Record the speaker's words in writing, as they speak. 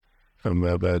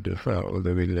أما بعد فأعوذ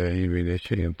بالله من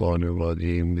الشيطان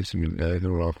الرجيم بسم الله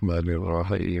الرحمن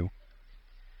الرحيم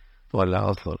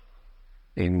والعصر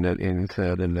إن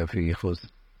الإنسان لفي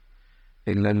خسر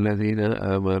إلا الذين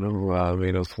آمنوا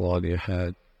وعملوا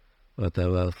الصالحات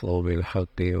وتواصوا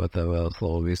بالحق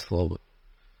وتواصوا بالصبر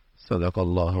صدق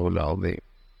الله العظيم.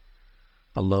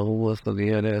 اللهم صل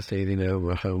على سيدنا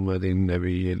محمد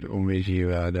النبي الأمي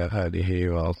وعلى آله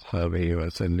وأصحابه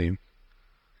وسلم.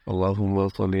 اللهم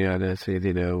صل على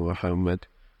سيدنا محمد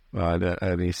وعلى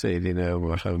آل سيدنا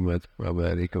محمد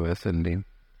وبارك وسلم.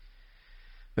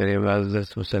 میرے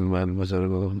معزز مسلمان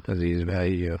بزرگوں، عزیز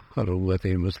بھائیوں اور امت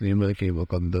مسلمہ کی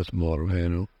مقدس مور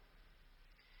بہنوں،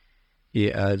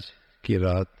 یہ آج کی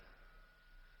رات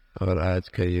اور آج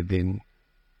کا یہ دن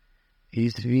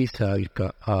 20ویں سال کا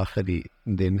آخری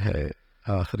دن ہے،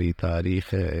 آخری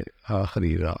تاریخ ہے،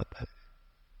 آخری رات ہے۔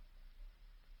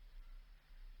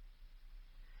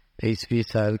 20ویں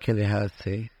سال کے لحاظ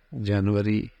سے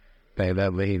جنوری پہلا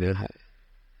مہینہ ہے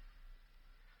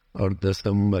اور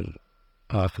دسمبر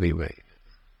آخری مہینہ۔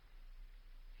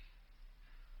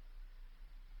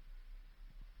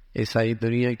 عیسائی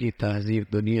دنیا کی تہذیب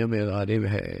دنیا میں غالب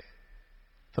ہے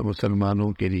تو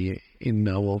مسلمانوں کے لیے ان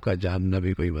ناموں کا جاننا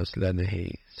بھی کوئی مسئلہ نہیں،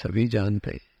 سبھی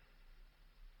جانتے ہیں۔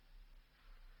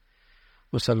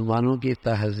 مسلمانوں کی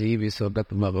تہذیب اس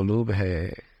وقت مغلوب ہے،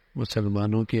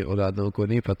 مسلمانوں کی اولادوں کو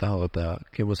نہیں پتہ ہوتا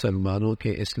کہ مسلمانوں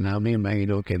کے اسلامی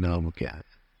مہینوں کے نام کیا ہے،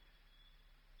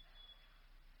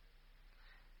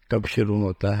 کب شروع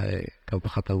ہوتا ہے، کب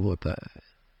ختم ہوتا ہے،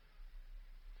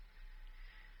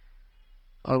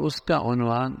 اور اس کا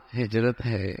عنوان ہجرت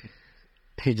ہے۔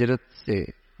 ہجرت سے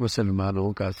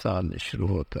مسلمانوں کا سال شروع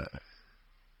ہوتا ہے،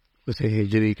 اسے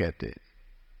ہجری کہتے ہیں۔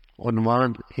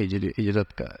 عنوان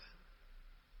ہجرت کا ہے،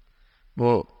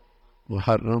 وہ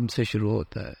محرم سے شروع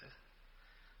ہوتا ہے،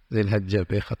 ذی الحجہ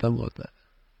پہ ختم ہوتا ہے۔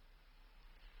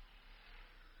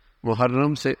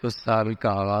 محرم سے اس سال کا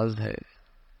آغاز ہے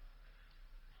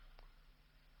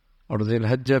اور ذی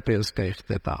الحجہ پہ اس کا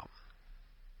اختتام۔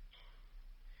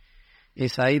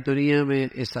 عیسائی دنیا میں،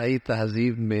 عیسائی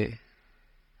تہذیب میں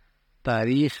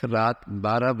تاریخ رات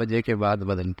 12 بجے کے بعد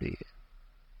بدلتی ہے،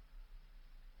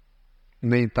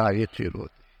 نئی تاریخ شروع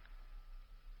ہوتی ہے۔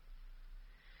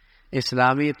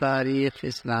 اسلامی تاریخ،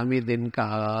 اسلامی دن کا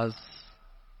آغاز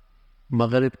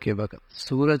مغرب کے وقت،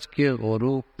 سورج کے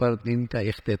غروب پر دن کا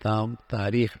اختتام،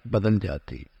 تاریخ بدل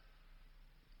جاتی ہے۔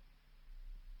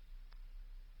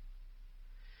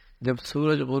 جب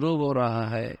سورج غروب ہو رہا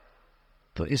ہے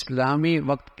تو اسلامی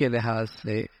وقت کے لحاظ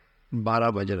سے 12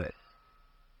 بج رہے،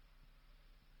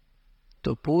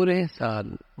 تو پورے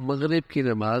سال مغرب کی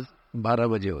نماز 12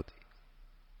 بجے ہوتی۔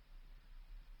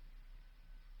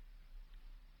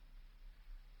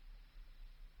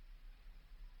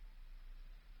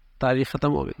 تاریخ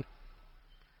ختم ہو گئی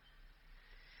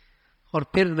اور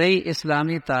پھر نئی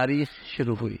اسلامی تاریخ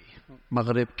شروع ہوئی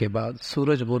مغرب کے بعد،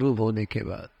 سورج غروب ہونے کے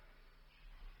بعد۔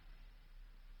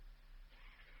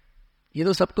 یہ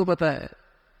تو سب کو پتہ ہے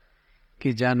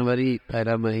کہ جنوری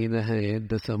پہلا مہینہ ہے،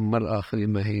 دسمبر آخری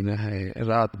مہینہ ہے،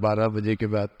 رات 12 بجے کے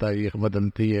بعد تاریخ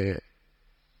بدلتی ہے۔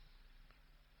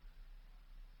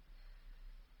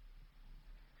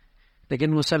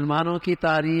 لیکن مسلمانوں کی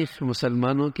تاریخ،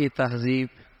 مسلمانوں کی تہذیب،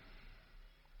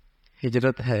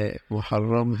 ہجرت ہے،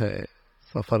 محرم ہے،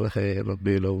 سفر ہے،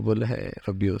 ربیع الاول ہے،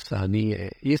 ربیع الثانی ہے،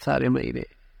 یہ سارے مہینے۔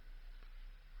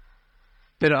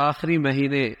 پھر آخری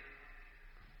مہینے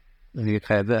ذی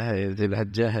القعدہ ہے، ذی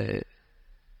الحجہ ہے۔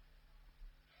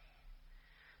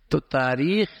 تو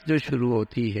تاریخ جو شروع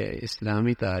ہوتی ہے،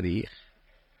 اسلامی تاریخ،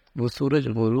 وہ سورج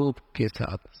غروب کے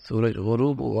ساتھ، سورج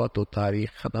غروب ہوا تو تاریخ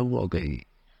ختم ہو گئی،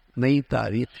 نئی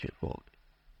تاریخ شروع ہو گئی۔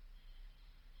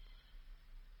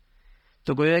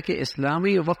 تو گویا کہ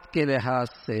اسلامی وقت کے لحاظ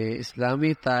سے،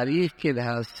 اسلامی تاریخ کے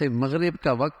لحاظ سے مغرب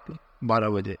کا وقت 12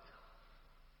 بجے۔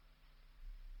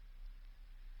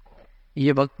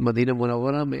 یہ وقت مدینہ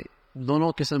منورہ میں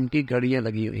دونوں قسم کی گھڑیاں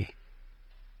لگی ہوئی ہیں۔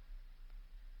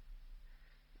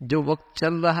 جو وقت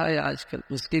چل رہا ہے آج کل،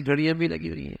 اس کی گھڑیاں بھی لگی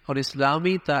ہوئی ہیں، اور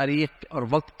اسلامی تاریخ اور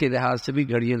وقت کے لحاظ سے بھی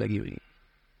گھڑیاں لگی ہوئی ہیں۔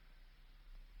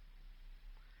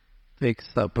 تو ایک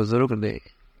بزرگ نے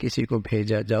کسی کو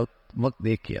بھیجا، جاؤ وقت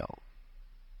دیکھ کے آؤ،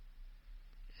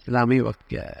 اسلامی وقت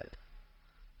کیا ہے۔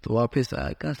 تو واپس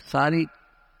آیا، کہا ساری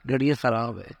گھڑیاں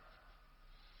خراب ہے،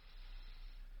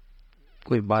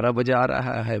 کوئی 12 بجے آ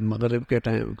رہا ہے مغرب کے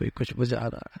ٹائم، کوئی کچھ بجے آ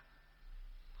رہا ہے،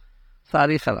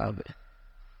 ساری خراب ہے۔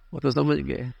 وہ تو سمجھ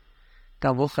گئے،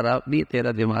 کہا وہ خراب نہیں،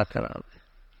 تیرا دماغ خراب ہے۔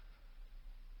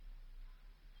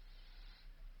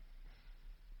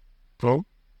 تو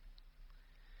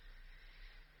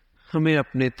ہمیں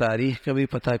اپنے تاریخ کا بھی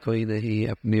پتہ کوئی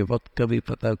نہیں، اپنے وقت کا بھی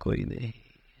پتہ کوئی نہیں۔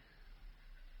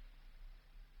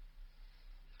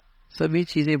 سبھی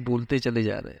چیزیں بھولتے چلے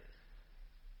جا رہے ہیں.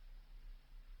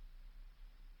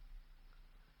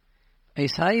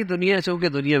 عیسائی دنیا چونکہ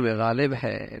دنیا میں غالب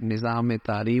ہے، نظام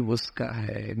تعلیم اس کا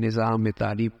ہے، نظام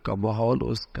تعلیم کا ماحول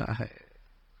اس کا ہے،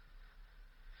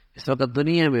 اس وقت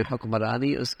دنیا میں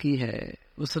حکمرانی اس کی ہے،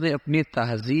 اس نے اپنی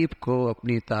تہذیب کو،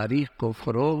 اپنی تاریخ کو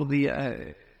فروغ دیا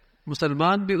ہے.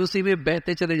 مسلمان بھی اسی میں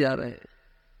بہتے چلے جا رہے ہیں.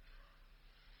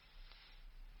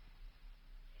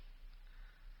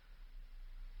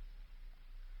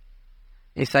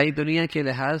 عیسائی دنیا کے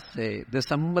لحاظ سے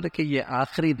دسمبر کے یہ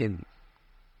آخری دن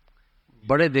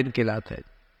بڑے دن کہلاتے ہیں،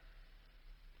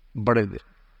 بڑے دن،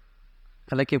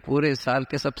 حالانکہ پورے سال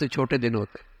کے سب سے چھوٹے دن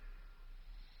ہوتے ہیں،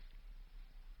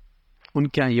 ان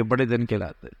کے یہاں یہ بڑے دن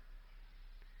کہلاتے ہیں.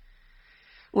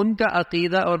 ان کا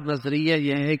عقیدہ اور نظریہ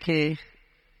یہ ہے کہ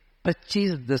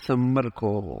 25 دسمبر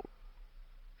کو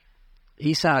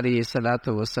عیسیٰ علیہ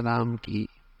السلام کی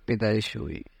پیدائش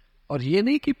ہوئی. اور یہ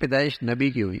نہیں کہ پیدائش نبی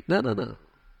کی ہوئی، نہ نہ نہ،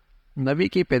 نبی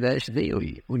کی پیدائش نہیں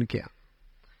ہوئی. ان کے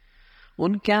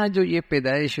یہاں جو یہ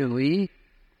پیدائش ہوئی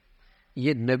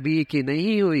یہ نبی کی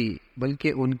نہیں ہوئی،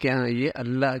 بلکہ ان کے یہاں یہ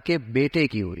اللہ کے بیٹے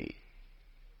کی ہوئی.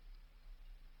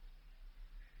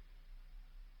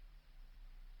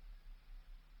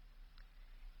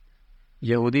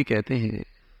 یہودی کہتے ہیں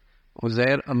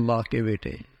عزیر اللہ کے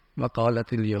بیٹے،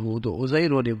 وقالت الیہود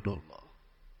عزیر ابن اللہ.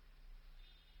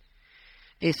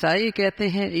 عیسائی کہتے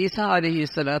ہیں عیسیٰ علیہ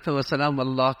السلام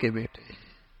اللہ کے بیٹے.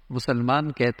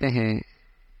 مسلمان کہتے ہیں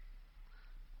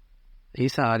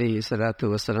عیسیٰ علیہ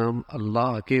السلام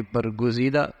اللہ کے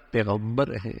برگزیدہ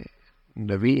پیغمبر ہیں،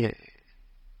 نبی ہیں.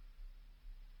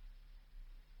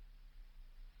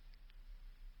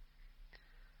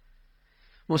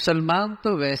 مسلمان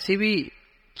تو ویسے بھی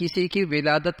کسی کی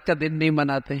ولادت کا دن نہیں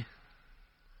مناتے،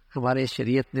 ہمارے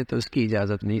شریعت نے تو اس کی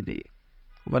اجازت نہیں دی،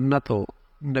 ورنہ تو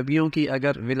نبیوں کی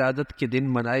اگر ولادت کے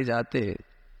دن منائے جاتے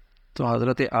تو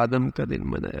حضرت آدم کا دن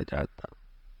منایا جاتا.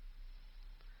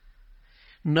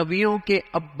 نبیوں کے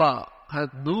ابا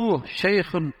حضرت نوح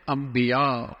شیخ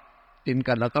الانبیاء ان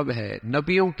کا لقب ہے،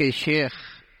 نبیوں کے شیخ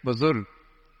بزرگ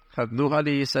حضرت نوح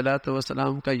علیہ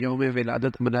السلام کا یوم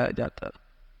ولادت منایا جاتا.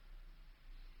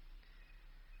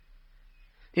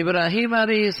 ابراہیم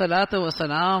علیہ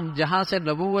السلام جہاں سے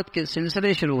نبوت کے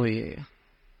سلسلے شروع ہوئے،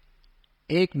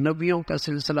 ایک نبیوں کا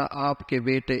سلسلہ آپ کے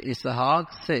بیٹے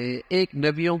اسحاق سے، ایک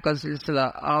نبیوں کا سلسلہ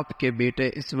آپ کے بیٹے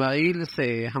اسماعیل سے.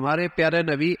 ہمارے پیارے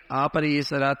نبی آپ علیہ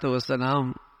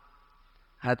السلام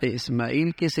حضرت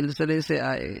اسماعیل کے سلسلے سے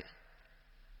آئے.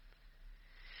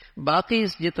 باقی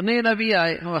جتنے نبی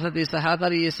آئے وہ حضرت اسحاق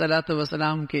علیہ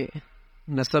السلام کے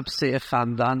نسب سے،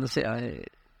 خاندان سے آئے.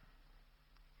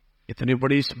 اتنی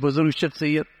بڑی بزرگ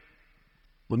شخصیت،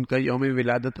 ان کا یوم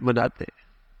ولادت مناتے.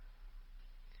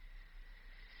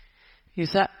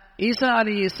 عیسیٰ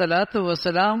علیہ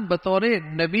السلام بطور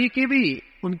نبی کی بھی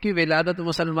ان کی ولادت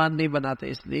مسلمان نہیں مناتے،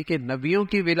 اس لیے کہ نبیوں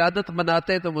کی ولادت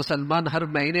مناتے تو مسلمان ہر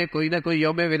مہینے کوئی نہ کوئی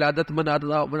یوم ولادت منا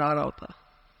رہا ہوتا.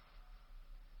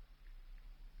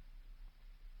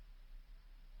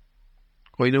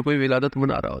 کوئی نہ کوئی ولادت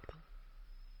منا رہا ہوتا.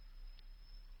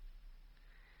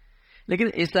 لیکن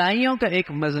عیسائیوں کا ایک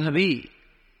مذہبی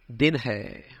دن ہے،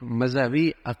 مذہبی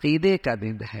عقیدے کا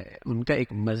دن ہے، ان کا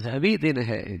ایک مذہبی دن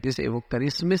ہے جسے وہ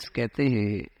کرسمس کہتے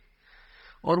ہیں.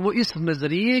 اور وہ اس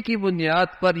نظریے کی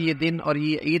بنیاد پر یہ دن اور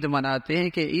یہ عید مناتے ہیں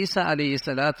کہ عیسیٰ علیہ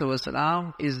السلام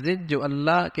اس دن جو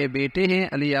اللہ کے بیٹے ہیں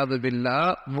علیہ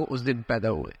باللہ، وہ اس دن پیدا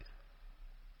ہوئے.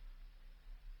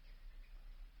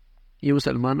 یہ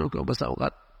مسلمانوں کو بسا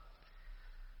اوقات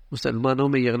مسلمانوں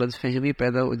میں یہ غلط فہمی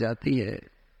پیدا ہو جاتی ہے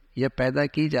یا پیدا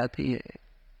کی جاتی ہے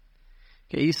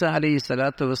کہ عیسیٰ علیہ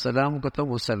السلام کو تو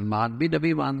مسلمان بھی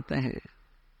نبی مانتے ہیں،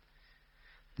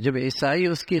 جب عیسائی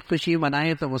اس کی خوشی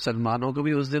منائیں تو مسلمانوں کو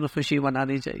بھی اس دن خوشی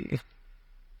منانی چاہیے.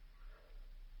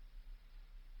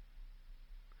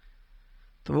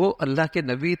 تو وہ اللہ کے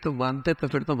نبی تو مانتے تو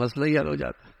پھر تو مسئلہ ہی حل ہو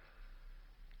جاتا.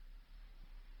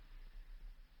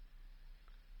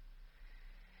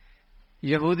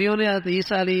 یہودیوں نے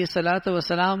عیسیٰ علیہ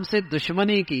السلام سے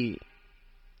دشمنی کی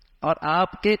اور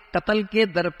آپ کے قتل کے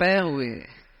درپے ہوئے.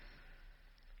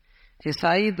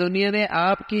 عیسائی دنیا نے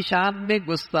آپ کی شان میں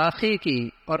گستاخی کی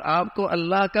اور آپ کو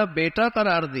اللہ کا بیٹا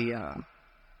قرار دیا.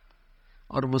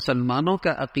 اور مسلمانوں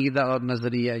کا عقیدہ اور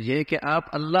نظریہ یہ کہ آپ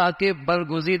اللہ کے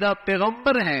برگزیدہ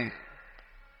پیغمبر ہیں.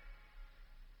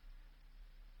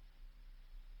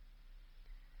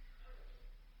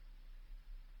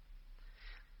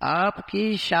 آپ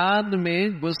کی شان میں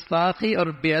گستاخی اور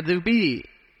بے ادبی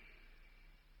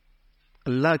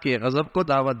اللہ کے غضب کو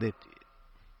دعوت دیتی ہے.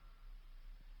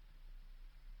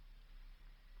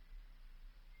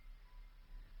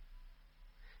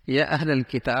 یا اہل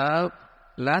الکتاب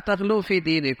لا تغلوا فی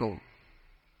دینکم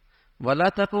ولا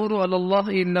تقولوا علی اللہ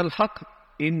الا الحق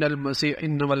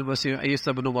انما المسیح عیسی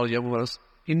ابن مریم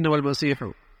انما المسیح،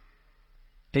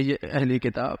 اہلی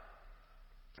کتاب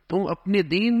تم اپنے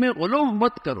دین میں غلو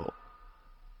مت کرو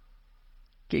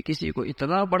کہ کسی کو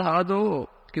اتنا بڑھا دو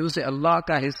کہ اسے اللہ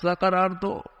کا حصہ قرار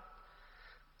دو،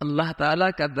 اللہ تعالی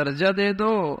کا درجہ دے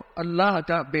دو، اللہ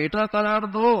کا بیٹا قرار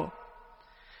دو،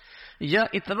 یا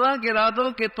اتنا گرا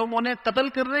دو کہ تم انہیں قتل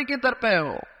کرنے کے درپے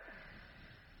ہو۔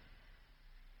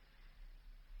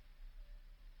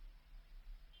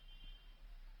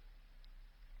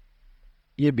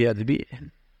 یہ بے ادبی ہے،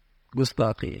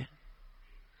 گستاخی ہے۔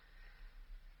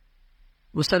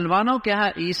 مسلمانوں کے ہاں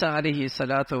عیسیٰ علیہ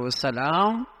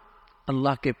السلام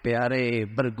اللہ کے پیارے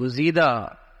برگزیدہ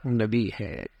نبی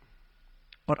ہے،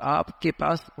 اور آپ کے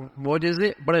پاس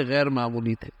معجزے بڑے غیر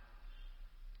معمولی تھے۔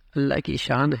 اللہ کی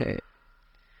شان ہے،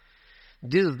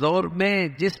 جس دور میں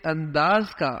جس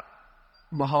انداز کا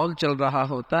ماحول چل رہا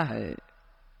ہوتا ہے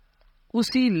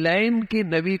اسی لائن کے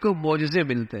نبی کو معجزے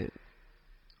ملتے ہیں،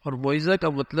 اور معجزہ کا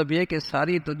مطلب یہ کہ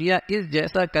ساری دنیا اس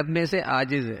جیسا کرنے سے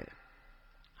عاجز ہے،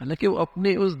 حالانکہ وہ اپنے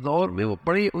اس دور میں وہ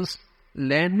بڑی اس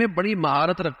لائن میں بڑی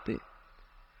مہارت رکھتے۔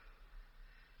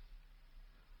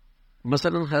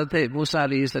 مثلا حضرت موسیٰ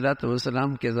علیہ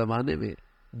السلام کے زمانے میں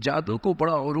جادو کو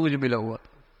بڑا عروج ملا ہوا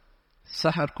تھا،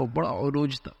 سحر کو بڑا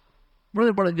عروج تھا،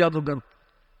 بڑے بڑے جادوگر۔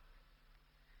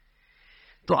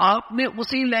 تو آپ نے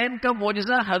اسی لائن کا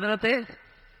معجزہ حضرت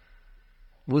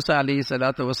موسیٰ علیہ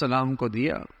السلام کو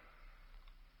دیا،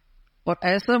 اور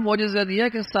ایسا معجزہ دیا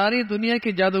کہ ساری دنیا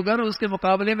کے جادوگر اس کے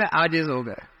مقابلے میں عاجز ہو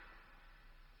گئے۔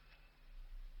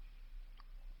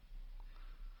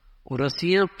 وہ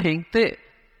رسیاں پھینکتے،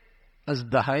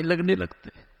 اژدہائے لگنے لگتے،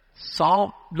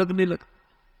 سانپ لگنے لگتے،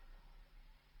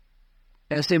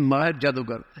 ایسے ماہر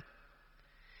جادوگر تھے۔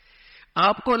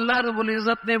 آپ کو اللہ رب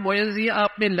العزت نے معجزہ دیا،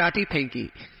 آپ نے لاٹھی پھینکی،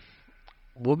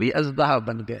 وہ بھی اژدہا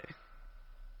بن گئے۔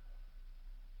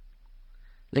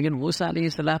 لیکن موسیٰ علیہ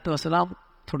السلام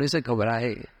تھوڑے سے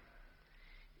گھبرائے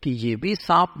کہ یہ بھی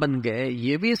سانپ بن گئے،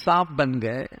 یہ بھی سانپ بن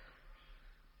گئے،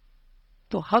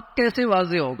 تو حق کیسے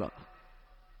واضح ہوگا؟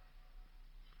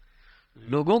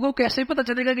 لوگوں کو کیسے پتہ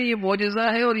چلے گا کہ یہ معجزہ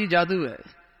ہے اور یہ جادو ہے؟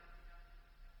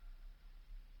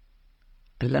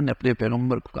 اللہ نے اپنے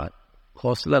پیغمبر کو کہا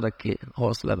حوصلہ رکھے،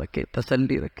 حوصلہ رکھے،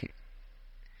 تسلی رکھے۔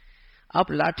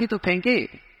 آپ لاٹھی تو پھینکے،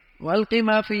 وَأَلْقِ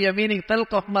مَا فِي يَمِينِكَ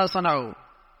تَلْقَفْ مَا صَنَعُوا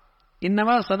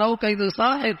إِنَّمَا صَنَعُوا كَيْدُ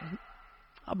سَاحِرٍ۔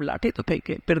 اب لاٹھی تو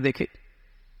پھینکے، پھر دیکھے۔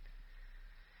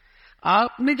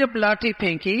 آپ نے جب لاٹھی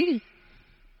پھینکی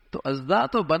تو اژدہا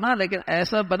تو بنا، لیکن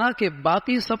ایسا بنا کہ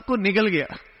باقی سب کو نگل گیا،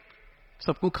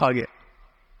 سب کو کھا گیا۔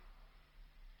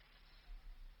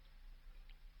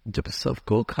 جب سب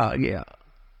کو کھا گیا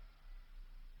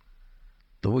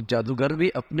تو وہ جادوگر بھی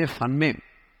اپنے فن میں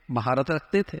مہارت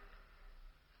رکھتے تھے،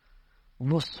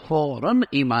 وہ فوراً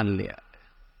ایمان لیا،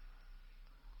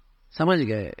 سمجھ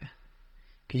گئے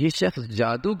کہ یہ شخص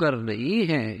جادوگر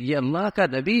نہیں ہے، یہ اللہ کا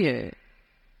نبی ہے،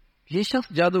 یہ شخص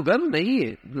جادوگر نہیں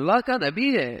ہے، اللہ کا نبی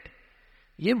ہے،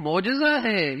 یہ معجزہ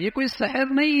ہے، یہ کوئی سحر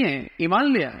نہیں ہے،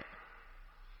 ایمان لیا ہے۔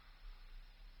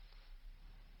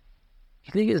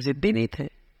 اس لیے یہ ضدی نہیں تھے،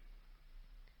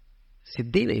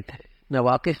 ضدی نہیں تھے،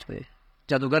 ناواقف تھے،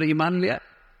 جادوگر ایمان لیا۔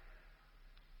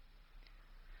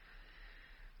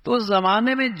 تو اس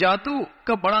زمانے میں جادو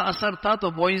کا بڑا اثر تھا،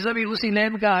 تو معجزہ بھی اسی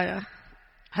لائن کا آیا۔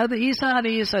 حضرت عیسیٰ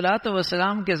علیہ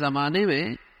السلام کے زمانے میں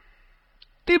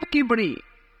طب کی بڑی،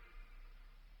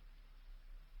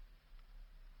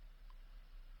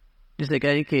 جسے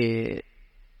کہیں کہ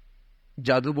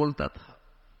جادو بولتا تھا،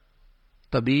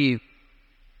 طبیب،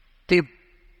 طب،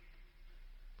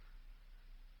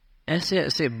 ایسے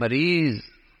ایسے مریض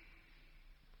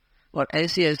اور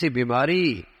ایسی ایسی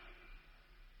بیماری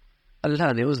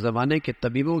اللہ نے اس زمانے کے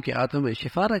طبیبوں کے ہاتھوں میں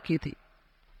شفا رکھی تھی۔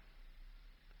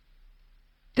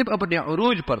 طب اپنے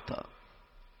عروج پر تھا۔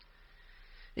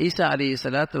 عیسیٰ علیہ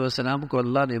السلام کو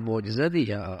اللہ نے معجزہ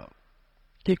دیا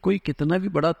کہ کوئی کتنا بھی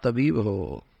بڑا طبیب ہو،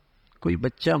 کوئی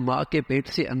بچہ ماں کے پیٹ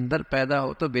سے اندر پیدا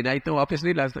ہو تو بینائی تو واپس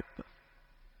نہیں لا سکتا۔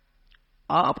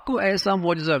 آپ کو ایسا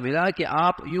معجزہ ملا کہ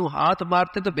آپ یوں ہاتھ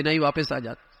مارتے تو بینائی واپس آ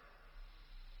جاتی۔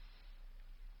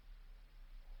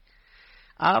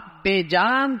 آپ بے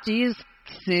جان چیز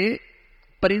سے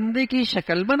پرندے کی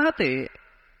شکل بناتے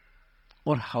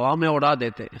اور ہوا میں اڑا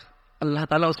دیتے، اللہ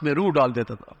تعالیٰ اس میں روح ڈال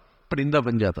دیتا تھا، پرندہ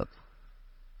بن جاتا تھا۔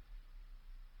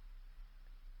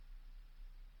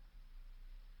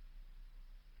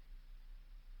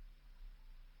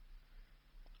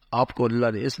 آپ کو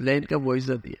اللہ نے اس لائن کا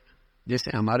معجزہ دیا،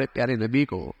 جیسے ہمارے پیارے نبی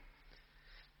کو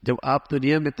جب آپ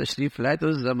دنیا میں تشریف لائے تو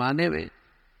اس زمانے میں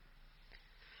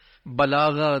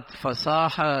بلاغت،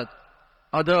 فصاحت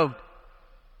ادب،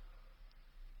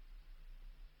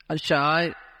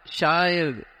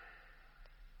 شاعر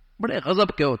بڑے غضب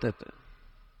کے ہوتے تھے،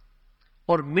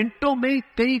 اور منٹوں میں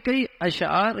کئی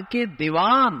اشعار کے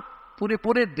دیوان،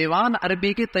 پورے دیوان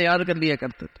عربی کے تیار کر لیا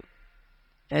کرتے تھے.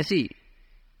 ایسی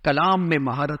کلام میں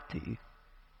مہارت تھی.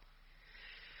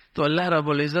 تو اللہ رب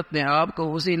العزت نے آپ کو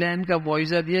اسی لائن کا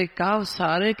معجزہ دیا کہ کہا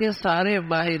سارے کے سارے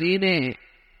ماہرین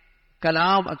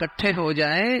کلام اکٹھے ہو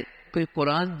جائیں، کوئی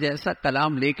قرآن جیسا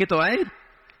کلام لے کے تو آئے.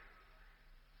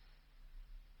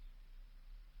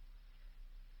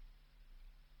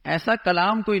 ایسا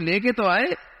کلام کوئی لے کے تو آئے.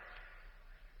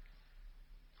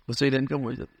 اسی لائن کا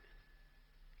معجزہ.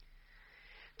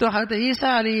 تو حضرت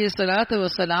عیسیٰ علیہ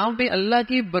السلام بھی اللہ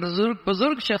کی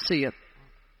بزرگ شخصیت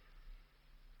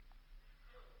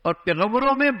اور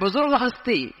پیغمبروں میں بزرگ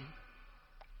ہستی،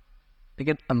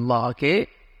 لیکن اللہ کے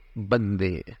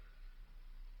بندے،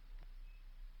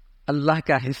 اللہ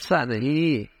کا حصہ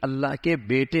نہیں، اللہ کے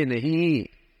بیٹے نہیں،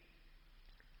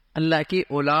 اللہ کی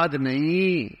اولاد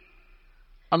نہیں،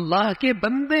 اللہ کے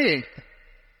بندے.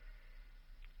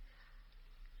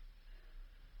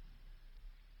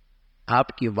 آپ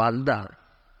کی والدہ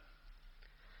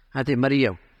حضرت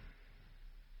مریم،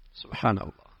 سبحان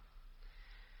اللہ،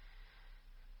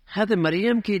 حضرت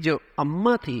مریم کی جو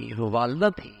اماں تھی، وہ والدہ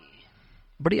تھی،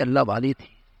 بڑی اللہ والی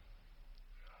تھی.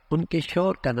 ان کے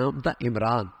شوہر کا نام تھا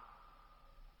عمران،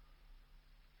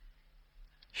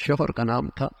 شوہر کا نام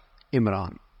تھا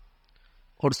عمران.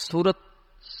 اور سورت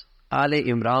آل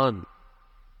عمران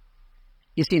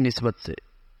اسی نسبت سے.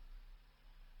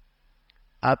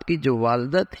 آپ کی جو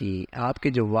والدہ تھی، آپ کے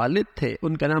جو والد تھے،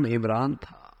 ان کا نام عمران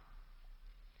تھا.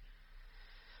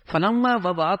 فلما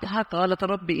وضعتها قالت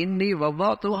رب انی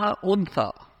وضعتها انثى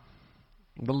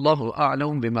والله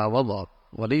اعلم بما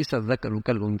وضعت وليس الذكر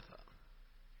كالانثى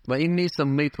وانی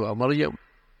سمیتها مریم.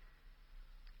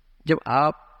 جب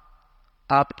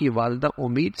آپ کی والدہ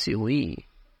امید سے ہوئی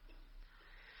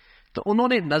تو انہوں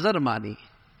نے نظر مانی،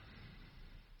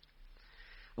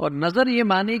 اور نظر یہ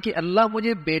مانی کہ اللہ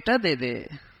مجھے بیٹا دے دے.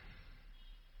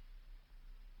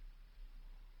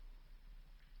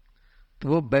 تو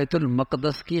وہ بیت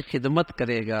المقدس کی خدمت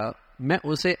کرے گا، میں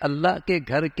اسے اللہ کے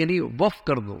گھر کے لیے وقف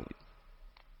کر دوں گی.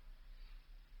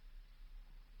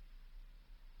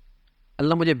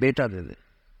 اللہ مجھے بیٹا دے دے.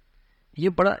 یہ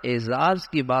بڑا اعزاز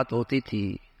کی بات ہوتی تھی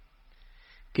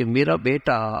کہ میرا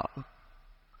بیٹا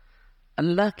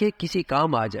اللہ کے کسی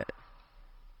کام آ جائے.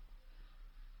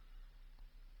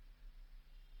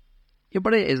 یہ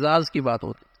بڑے اعزاز کی بات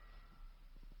ہوتی.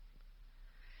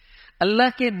 اللہ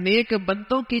کے نیک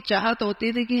بندوں کی چاہت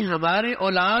ہوتی تھی کہ ہمارے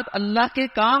اولاد اللہ کے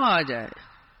کام آ جائے.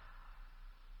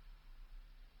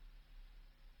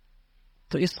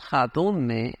 تو اس خاتون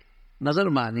نے نظر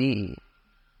مانی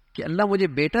کہ اللہ مجھے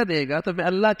بیٹا دے گا تو میں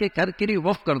اللہ کے گھر کے لیے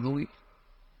وقف کر دوں گی،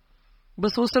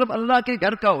 بس وہ صرف اللہ کے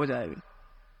گھر کا ہو جائے گا.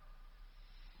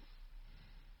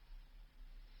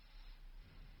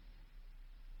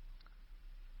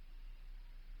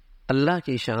 اللہ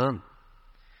کی شان،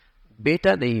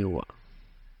 بیٹا نہیں ہوا،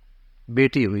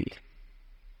 بیٹی ہوئی.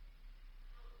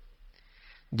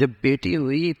 جب بیٹی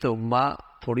ہوئی تو ماں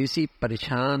تھوڑی سی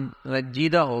پریشان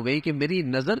رنجیدہ ہو گئی کہ میری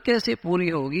نظر کیسے پوری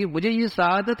ہوگی، مجھے یہ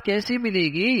سعادت کیسے ملے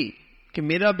گی کہ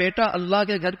میرا بیٹا اللہ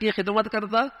کے گھر کی خدمت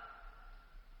کرتا.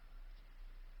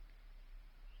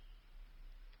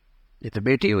 یہ تو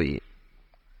بیٹی ہوئی.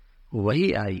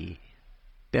 وہی آئی،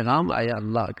 پیغام آیا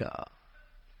اللہ کا،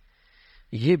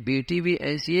 یہ بیٹی بھی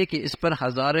ایسی ہے کہ اس پر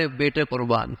ہزاریں بیٹے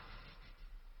قربان.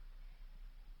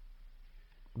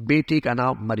 بیٹی کا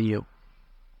نام مریم،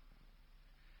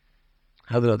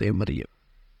 حضرت مریم.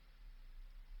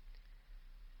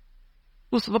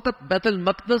 اس وقت بیت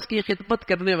المقدس کی خدمت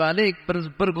کرنے والے ایک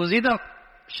برگزیدہ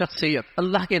شخصیت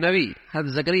اللہ کے نبی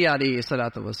حضرت زکریا علیہ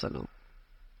السلام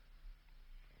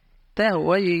طے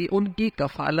ہوا یہ ان کی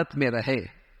کفالت میں رہے.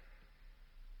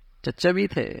 چچا بھی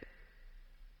تھے،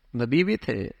 نبی بھی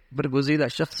تھے، برگزیدہ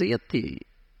شخصیت تھی،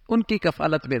 ان کی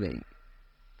کفالت میں نہیں.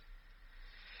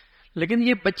 لیکن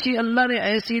یہ بچی اللہ نے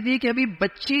ایسی دی کہ ابھی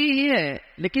بچی ہی ہے،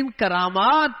 لیکن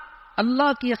کرامات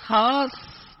اللہ کی خاص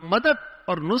مدد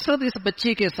اور نصرت اس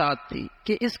بچی کے ساتھ تھی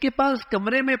کہ اس کے پاس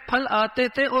کمرے میں پھل آتے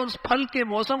تھے اور اس پھل کے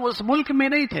موسم اس ملک میں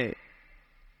نہیں تھے،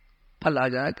 پھل آ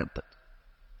جایا کرتا.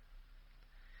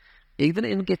 ایک دن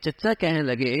ان کے چچا کہنے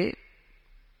لگے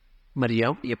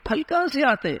مریم یہ پھل کہاں سے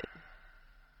آتے؟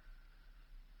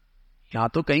 یہاں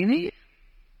تو کہیں نہیں.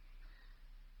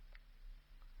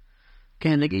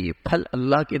 کہنے لگے یہ پھل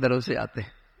اللہ کی طرف سے آتے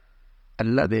ہیں،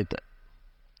 اللہ دیتا.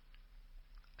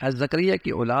 حضرت زکریا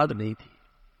کی اولاد نہیں تھی،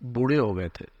 بوڑھے ہو گئے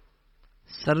تھے،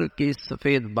 سر کی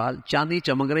سفید بال چاندی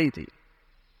چمک رہی تھی.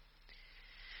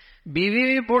 بیوی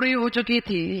بھی بوڑھی ہو چکی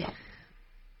تھی،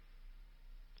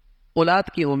 اولاد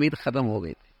کی امید ختم ہو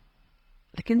گئی تھی،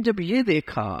 لیکن جب یہ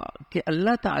دیکھا کہ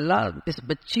اللہ تعالیٰ اس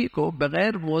بچی کو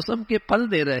بغیر موسم کے پھل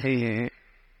دے رہے ہیں،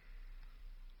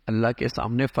 اللہ کے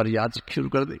سامنے فریاد شروع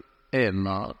کر دی، اے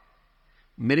اللہ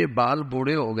میرے بال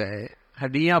بوڑھے ہو گئے،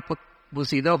 ہڈیاں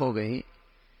بوسیدہ ہو گئی،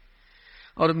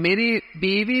 اور میری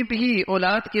بیوی بھی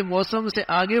اولاد کے موسم سے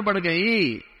آگے بڑھ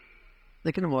گئی،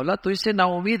 لیکن مولا تجھ سے نا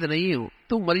امید نہیں ہوں،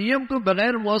 تو مریم کو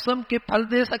بغیر موسم کے پھل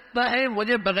دے سکتا ہے،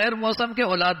 مجھے بغیر موسم کے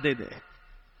اولاد دے دے۔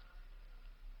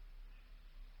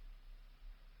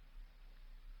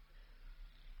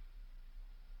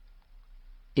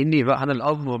 انی وہن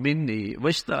العظم منی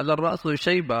واشتعل الرأس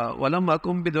شیبا ولم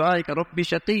اکن بدعائک رب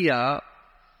شقیا،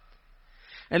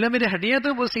 اللہ میری ہڈیاں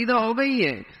تو بوسیدہ ہو گئی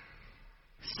ہیں،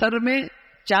 سر میں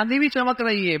چاندی بھی چمک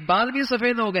رہی ہے، بال بھی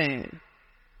سفید ہو گئے ہیں،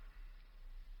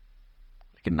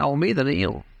 لیکن نا امید نہیں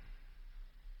ہوں۔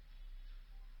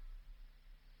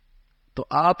 تو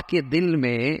آپ کے دل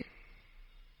میں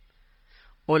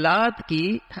اولاد کی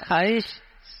خواہش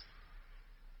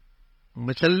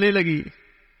مچلنے لگی،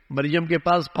 مریم کے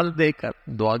پاس پھل دے کر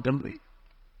دعا کر دی،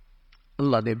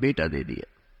 اللہ نے بیٹا دے دیا،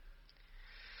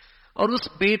 اور اس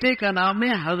بیٹے کا نام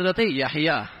ہے حضرت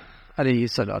یحییٰ علیہ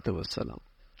الصلوۃ والسلام،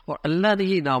 اور اللہ نے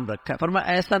ہی نام رکھا ہے،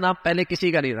 فرمایا ایسا نام پہلے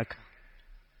کسی کا نہیں رکھا۔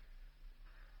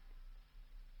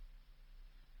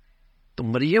 تو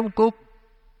مریم کو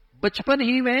بچپن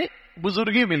ہی میں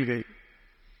بزرگی مل گئی،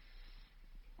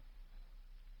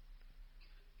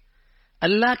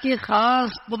 اللہ کی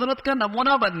خاص قدرت کا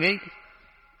نمونہ بن گئی،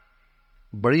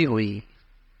 بڑی ہوئی،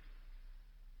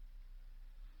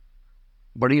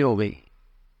 بڑی ہو گئی،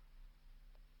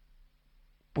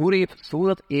 پوری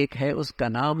سورت ایک ہے، اس کا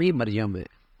نام ہی مریم ہے،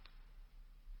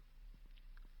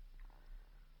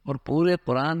 اور پورے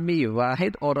قرآن میں یہ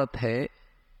واحد عورت ہے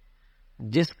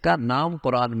جس کا نام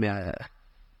قرآن میں آیا ہے۔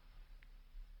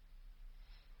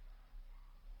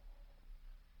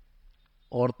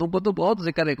 عورتوں کو تو بہت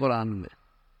ذکر ہے قرآن میں،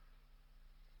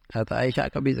 حضرت عائشہ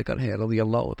کا بھی ذکر ہے رضی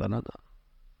اللہ تعالیٰ عنہا،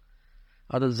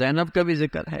 حضرت زینب کا بھی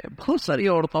ذکر ہے، بہت ساری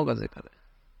عورتوں کا ذکر ہے،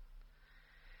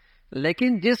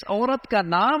 لیکن جس عورت کا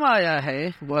نام آیا ہے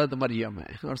وہ حضرت مریم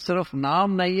ہے، اور صرف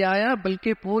نام نہیں آیا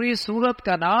بلکہ پوری سورت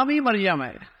کا نام ہی مریم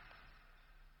ہے۔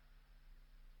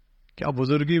 کیا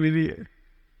بزرگی ملی ہے،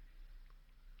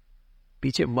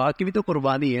 پیچھے ماں کی بھی تو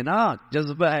قربانی ہے نا،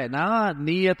 جذبہ ہے نا،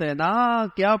 نیت ہے نا،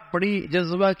 کیا بڑی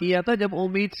جذبہ کیا تھا جب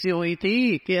امید سے ہوئی تھی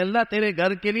کہ اللہ تیرے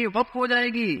گھر کے لیے وقف ہو جائے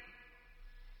گی۔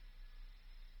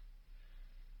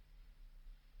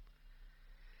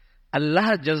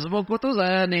 اللہ جذبوں کو تو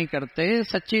ضائع نہیں کرتے،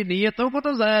 سچی نیتوں کو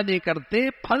تو ضائع نہیں کرتے،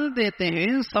 پھل دیتے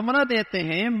ہیں، ثمرہ دیتے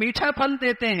ہیں، میٹھا پھل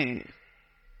دیتے ہیں۔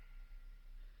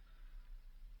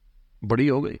 بڑی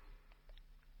ہو گئی،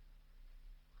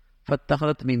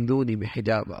 فاتخذت من دونهم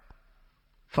حجابا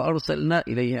فارسلنا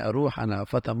الیہا روحنا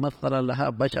فتمثل لها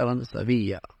بشرا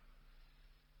سویا،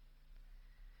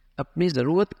 اپنی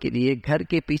ضرورت کے لیے گھر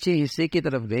کے پیچھے حصے کی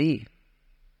طرف گئی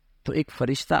تو ایک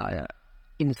فرشتہ آیا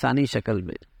انسانی شکل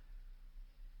میں۔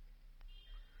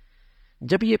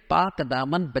 جب یہ پاک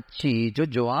دامن بچی جو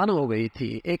جوان ہو گئی تھی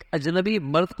ایک اجنبی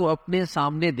مرد کو اپنے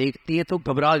سامنے دیکھتی ہے تو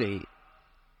گھبرا گئی،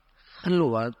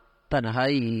 خلوت،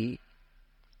 تنہائی،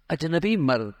 اجنبی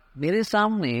مرد میرے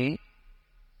سامنے۔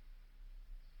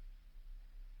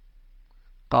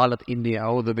 قالت انی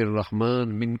اعوذ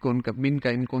بالرحمن منک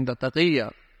ان کنت تقیا،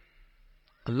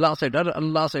 اللہ سے ڈر،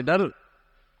 اللہ سے ڈر،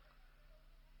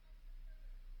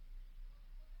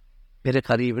 میرے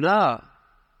قریب نا،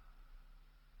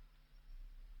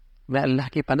 میں اللہ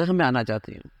کی پناہ میں آنا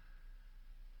چاہتی ہوں۔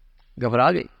 گھبرا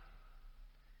گئی۔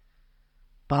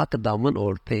 پاک دامن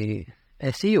عورتیں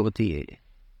ایسی ہوتی ہے،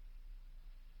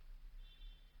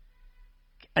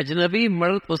 اجنبی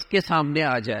مرد اس کے سامنے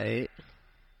آ جائے،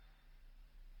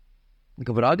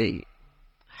 گھبرا گئی۔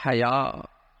 حیا،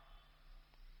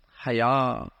 حیا،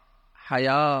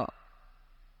 حیا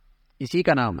اسی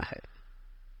کا نام ہے۔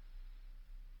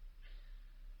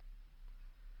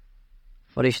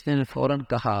 فرشتے نے فوراً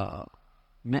کہا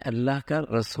میں اللہ کا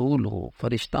رسول ہوں،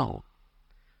 فرشتہ ہوں،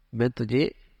 میں تجھے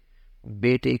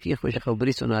بیٹے کی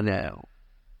خوشخبری سنانے آیا ہوں۔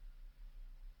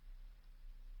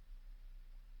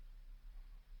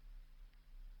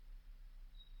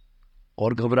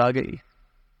 اور گھبرا گئی،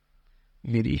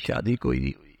 میری شادی کوئی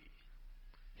نہیں ہوئی،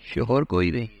 شوہر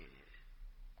کوئی نہیں،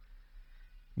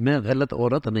 میں غلط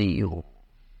عورت نہیں ہوں،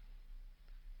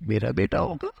 میرا بیٹا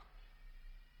ہوگا،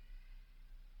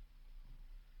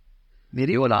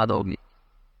 میری اولاد ہوگی۔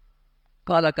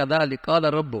 قال كذلك قال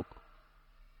ربك،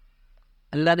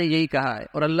 اللہ نے یہی کہا ہے،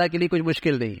 اور اللہ کے لیے کوئی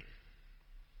مشکل نہیں،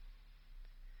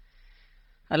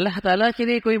 اللہ تعالیٰ کے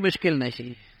لیے کوئی مشکل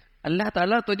نہیں۔ اللہ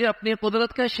تعالیٰ تجھے اپنی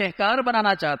قدرت کا شہکار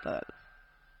بنانا چاہتا ہے.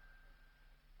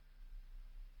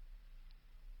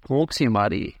 پھونک سی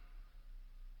ماری،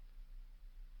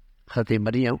 حضرت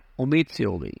مریم امید سے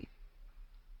ہو گئی.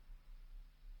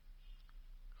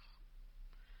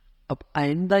 اب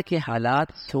آئندہ کے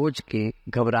حالات سوچ کے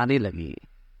گھبرانے لگی.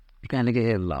 کہنے لگے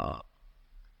اے اللہ،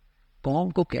 قوم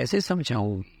کو کیسے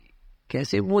سمجھاؤں گی،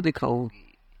 کیسے منہ دکھاؤں گی،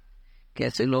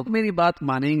 کیسے لوگ میری بات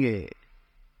مانیں گے.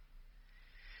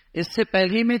 اس سے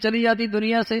پہلے ہی میں چلی جاتی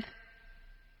دنیا سے.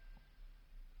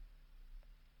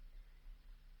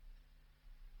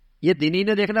 یہ دن ہی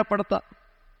نہ دیکھنا پڑتا.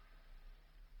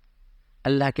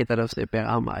 اللہ کی طرف سے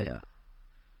پیغام آیا،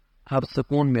 آپ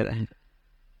سکون میں رہیں،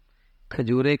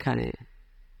 کھجورے کھائیں،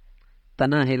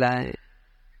 تنا ہلائیں،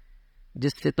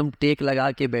 جس سے تم ٹیک لگا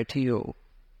کے بیٹھی ہو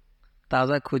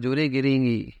تازہ کھجوریں گریں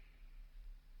گی،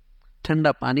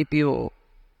 ٹھنڈا پانی پیو.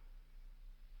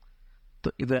 تو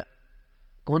ادھر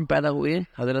کون پیدا ہوئے؟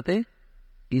 حضرت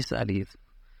عیسیٰ علیہ السلام.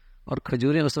 اور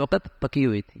کھجوریں اس وقت پکی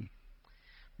ہوئی تھی.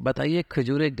 بتائیے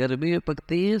کھجوریں گرمی میں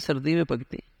پکتی ہیں سردی میں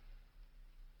پکتی ہیں؟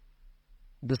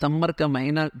 دسمبر کا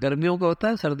مہینہ گرمیوں کا ہوتا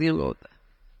ہے سردیوں کا ہوتا ہے؟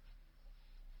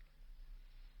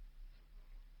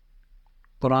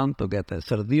 قرآن تو کہتا ہے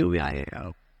سردیوں میں آئے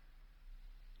آپ.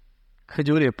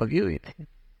 کھجوریں پکی ہوئی تھی.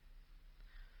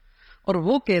 اور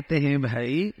وہ کہتے ہیں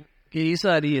بھائی کہ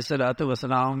عیسیٰ علیہ الصلوۃ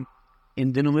والسلام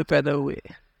ان دنوں میں پیدا ہوئے.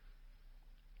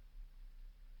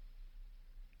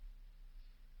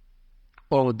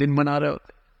 اور وہ دن منا رہے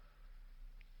ہوتے.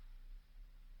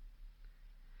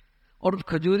 اور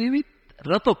کھجوری بھی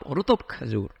رطب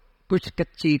کھجور، کچھ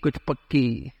کچی کچھ پکی.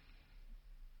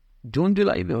 جون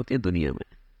جولائی میں ہوتی ہے دنیا میں،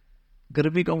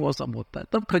 گرمی کا موسم ہوتا ہے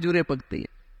تب کھجوریں پکتی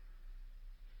ہیں.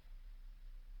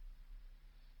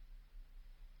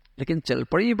 لیکن چل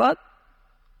پڑی بات،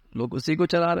 لوگ اسی کو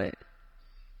چلا رہے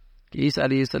کہ عیسیٰ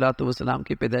علیہ الصلوۃ والسلام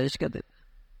کی پیدائش کا دن.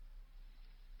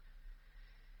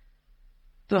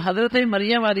 تو حضرت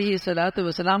مریم علیہ الصلوۃ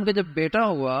والسلام کا جب بیٹا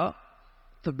ہوا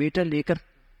تو بیٹا لے کر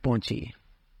پہنچی.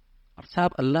 اور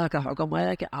صاحب اللہ کا حکم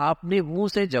آیا کہ آپ نے منہ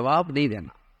سے جواب نہیں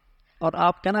دینا. اور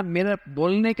آپ کہنا میرا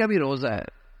بولنے کا بھی روزہ ہے،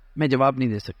 میں جواب نہیں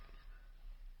دے سکتی.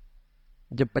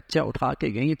 جب بچہ اٹھا کے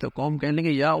گئی تو قوم کہنے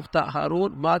لگے یا اخت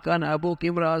ہارون ما کان ابوک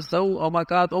امرأ سوء اور ما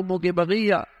کانت امک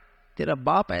بغیہ، تیرا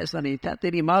باپ ایسا نہیں تھا،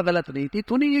 تیری ماں غلط نہیں تھی،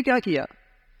 تو نے یہ کیا کیا؟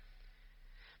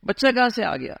 بچہ کہاں سے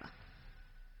آ گیا؟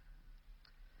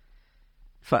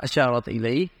 فاشارت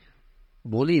الیہ،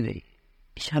 بولی نہیں،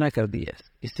 اشارہ کر دیا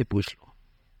اس سے پوچھ لو.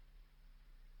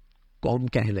 قوم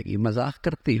کہنے لگی مذاق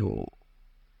کرتی ہو،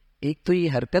 ایک تو یہ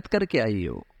حرکت کر کے آئی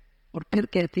ہو اور پھر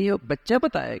کہتی ہو بچہ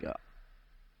بتائے گا.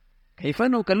 کیف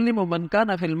نکلم من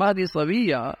کان فی المہد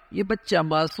صبیا، یہ بچہ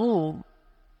معصوم،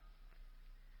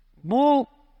 وہ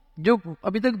جو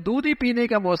ابھی تک دودھ ہی پینے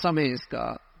کا موسم ہے اس کا،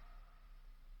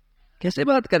 کیسے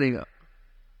بات کرے گا؟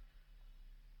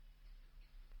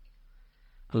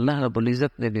 اللہ رب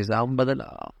العزت نے نظام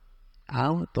بدلا.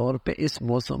 عام طور پہ اس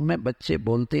موسم میں بچے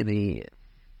بولتے نہیں ہیں.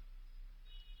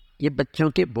 یہ بچوں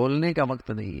کے بولنے کا وقت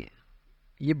نہیں ہے،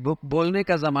 یہ بولنے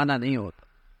کا زمانہ نہیں ہوتا.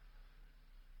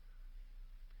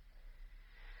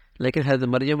 لیکن حضرت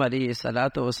مریم علیہ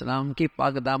الصلوۃ والسلام کی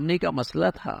پاک دامنی کا مسئلہ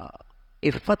تھا،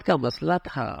 عفت کا مسئلہ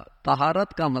تھا،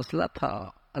 طہارت کا مسئلہ تھا.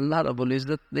 اللہ رب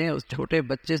العزت نے اس چھوٹے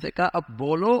بچے سے کہا اب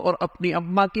بولو اور اپنی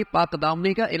اماں کی پاک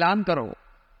دامنی کا اعلان کرو.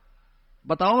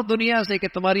 بتاؤ دنیا سے کہ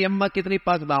تمہاری اماں کتنی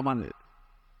پاک دامن ہے،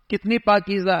 کتنی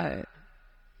پاکیزہ ہے،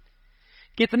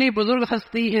 کتنی بزرگ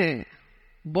ہستی ہیں.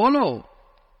 بولو.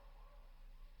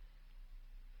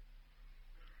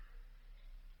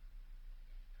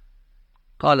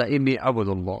 قال انی عبد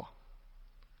اللہ،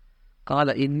 قال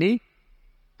انی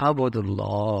عبد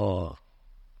اللہ.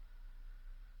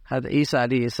 حضرت عیسیٰ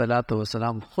علیہ الصلوۃ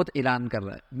والسلام خود اعلان کر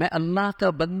رہا ہے میں اللہ کا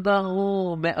بندہ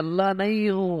ہوں، میں اللہ نہیں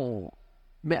ہوں،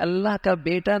 میں اللہ کا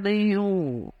بیٹا نہیں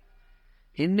ہوں.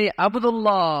 انی عبد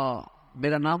اللہ،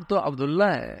 میرا نام تو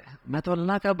عبداللہ ہے، میں تو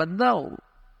اللہ کا بندہ ہوں.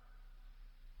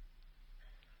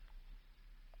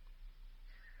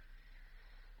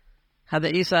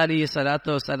 حضرت عیسیٰ علیہ الصلوۃ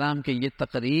والسلام کی یہ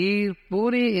تقریر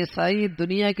پوری عیسائی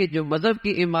دنیا کی جو مذہب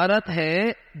کی عمارت ہے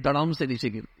دڑم سے نیچے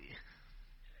گرتی ہے.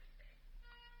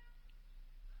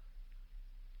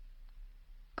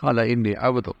 قال انی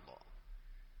عبد اللہ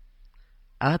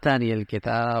آتانی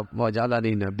الکتاب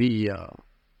وجعلنی نبیا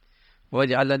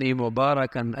وجعلنی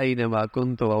مبارکا اینما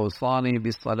کنت واوصانی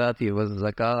بالصلاة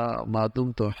والزکاة ما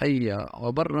دمت حیا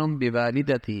وبرا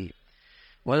بوالدتی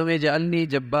ولم يجعلني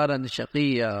جبارا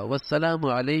شقيا والسلام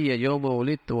علي يوم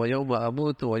ولدت ويوم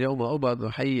اموت ويوم ابعث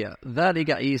حيا ذلك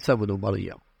عيسى ابن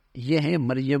مريم. یہ ہے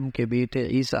مریم کے بیٹے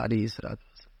عیسیٰ علیہ السلام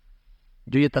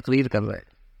جو یہ تقریر کر رہے ہیں.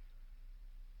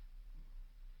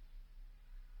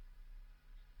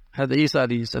 حضرت عیسیٰ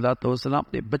علیہ السلام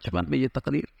نے بچپن میں یہ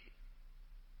تقریر کی،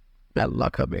 میں اللہ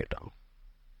کا بیٹا ہوں.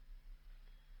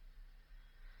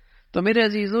 تو میرے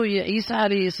عزیزو، یہ عیسیٰ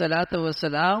علیہ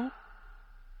السلام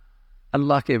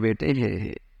اللہ کے بیٹے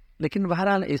ہیں. لیکن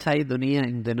بہرحال عیسائی دنیا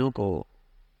ان دنوں کو،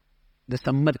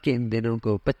 دسمبر کے ان دنوں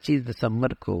کو، 25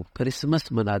 دسمبر کو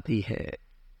کرسمس مناتی ہے.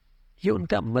 یہ ان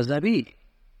کا مذہبی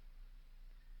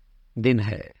دن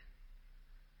ہے.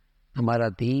 ہمارا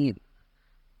دین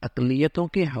اقلیتوں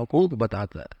کے حقوق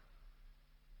بتاتا ہے،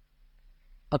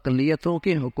 اقلیتوں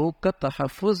کے حقوق کا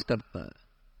تحفظ کرتا ہے،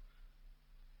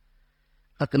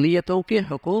 اقلیتوں کے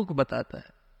حقوق بتاتا ہے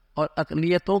اور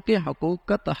اقلیتوں کے حقوق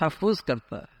کا تحفظ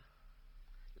کرتا ہے.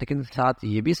 لیکن ساتھ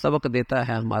یہ بھی سبق دیتا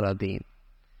ہے ہمارا دین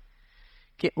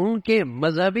کہ ان کے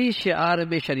مذہبی شعار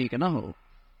میں شریک نہ ہو.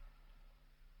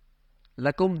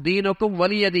 لکم دینکم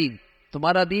ولی دین،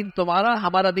 تمہارا دین تمہارا،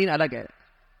 ہمارا دین الگ ہے.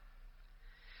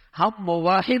 ہم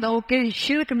موحد ہو کے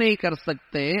شرک نہیں کر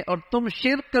سکتے اور تم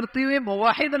شرک کرتے ہوئے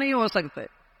موحد نہیں ہو سکتے.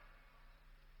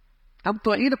 ہم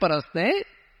توحید پرست ہیں،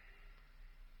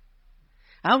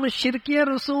 ہم شرکیہ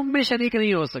رسوم میں شریک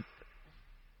نہیں ہو سکتے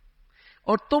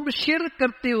اور تم شرک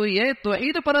کرتے ہوئے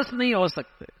توحید پرست نہیں ہو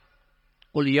سکتے.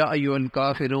 قل یا ایھا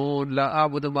الکافرون لا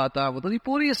اعبد ما تعبدون،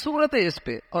 پوری صورت ہے اس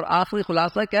پہ. اور آخری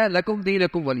خلاصہ کیا ہے؟ لکم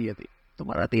دینکم ولی دین،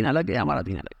 تمہارا دین الگ ہے، ہمارا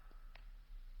دین الگ ہے.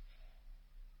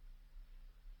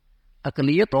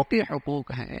 اقلیتوں کے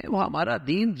حقوق ہیں، وہ ہمارا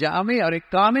دین جامع اور ایک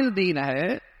کامل دین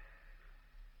ہے.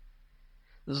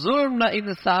 ظلم نہ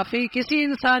انصافی کسی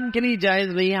انسان کے لیے جائز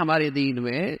نہیں ہے ہمارے دین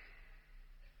میں.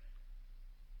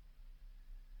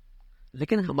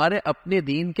 لیکن ہمارے اپنے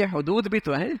دین کے حدود بھی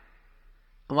تو ہیں،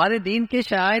 ہمارے دین کے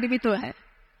شعائر بھی تو ہیں،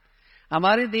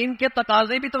 ہمارے دین کے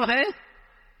تقاضے بھی تو ہیں.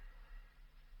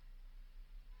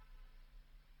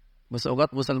 بس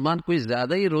اوقات مسلمان کوئی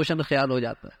زیادہ ہی روشن خیال ہو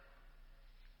جاتا ہے.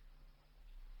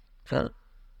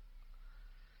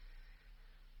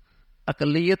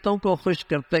 اقلیتوں کو خوش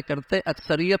کرتے کرتے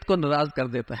اکثریت کو ناراض کر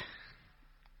دیتا ہے.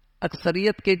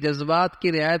 اکثریت کے جذبات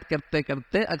کی رعایت کرتے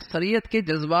کرتے اکثریت کے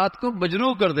جذبات کو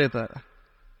مجروح کر دیتا ہے.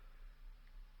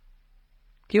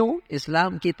 کیوں؟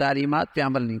 اسلام کی تعلیمات پہ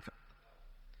عمل نہیں کرتا.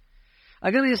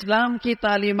 اگر اسلام کی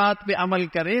تعلیمات پہ عمل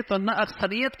کرے تو نہ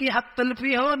اکثریت کی حق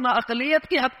تلفی ہو نہ اقلیت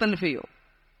کی حق تلفی ہو.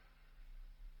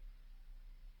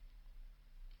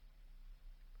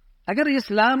 اگر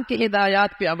اسلام کی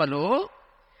ہدایات پہ عمل ہو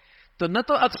تو نہ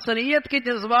تو اکثریت کے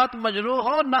جذبات مجروح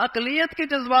ہو نہ اقلیت کے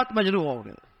جذبات مجروح ہوں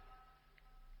گے.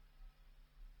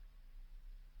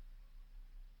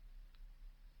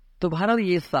 تو بہرحال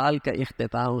یہ سال کا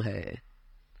اختتام ہے.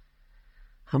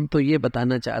 ہم تو یہ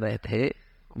بتانا چاہ رہے تھے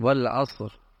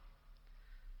والعصر،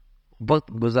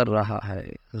 وقت گزر رہا ہے،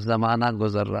 زمانہ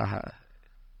گزر رہا ہے،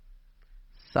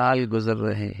 سال گزر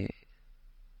رہے ہیں،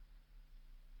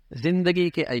 زندگی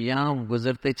کے ایام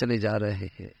گزرتے چلے جا رہے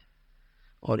ہیں.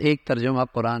 اور ایک ترجمہ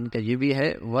قرآن کا یہ بھی ہے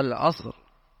والعصر،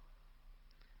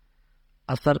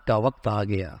 عصر کا وقت آ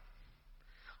گیا.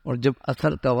 اور جب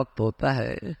عصر کا وقت ہوتا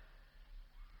ہے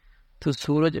تو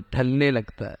سورج ڈھلنے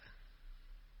لگتا ہے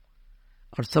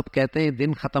اور سب کہتے ہیں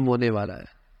دن ختم ہونے والا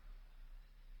ہے،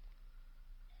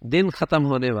 دن ختم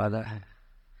ہونے والا ہے.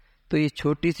 تو یہ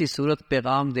چھوٹی سی صورت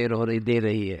پیغام دے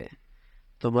رہی ہے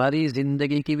تمہاری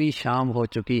زندگی کی بھی شام ہو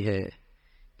چکی ہے،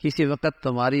 کسی وقت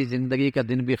تمہاری زندگی کا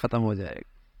دن بھی ختم ہو جائے گا.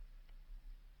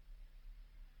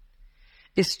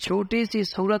 اس چھوٹی سی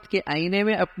صورت کے آئینے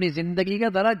میں اپنی زندگی کا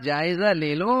ذرا جائزہ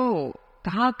لے لو.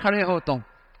 کہاں کھڑے ہو تم؟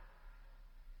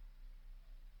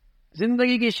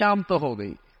 زندگی کی شام تو ہو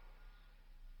گئی.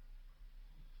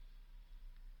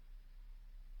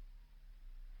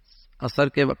 عصر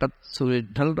کے وقت سورج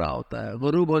ڈھل رہا ہوتا ہے،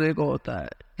 غروب ہونے کو ہوتا ہے،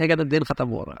 کہتے ہیں دن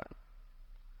ختم ہو رہا ہے.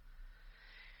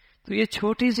 تو یہ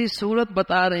چھوٹی سی صورت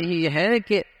بتا رہی ہے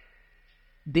کہ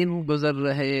دن گزر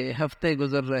رہے، ہفتے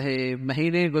گزر رہے،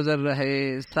 مہینے گزر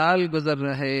رہے، سال گزر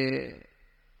رہے،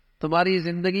 تمہاری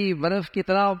زندگی برف کی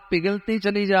طرح پگھلتی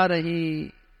چلی جا رہی.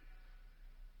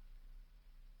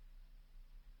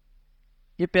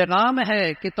 یہ پیغام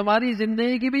ہے کہ تمہاری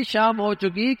زندگی کی بھی شام ہو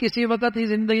چکی، کسی وقت ہی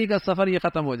زندگی کا سفر یہ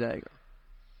ختم ہو جائے گا.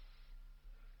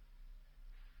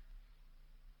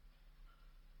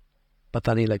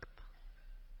 پتہ نہیں لگتا،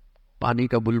 پانی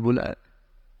کا بلبلا ہے،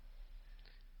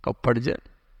 کب پھٹ جائے.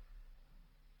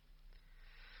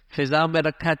 فضا میں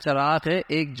رکھا چراغ ہے،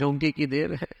 ایک جھونکی کی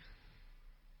دیر ہے.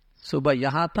 صبح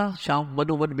یہاں تھا، شام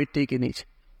منومن مٹی کے نیچے.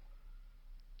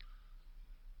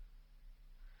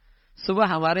 صبح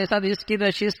ہمارے ساتھ اس کی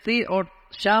نشست تھی اور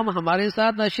شام ہمارے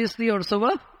ساتھ نشست تھی اور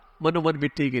صبح منومن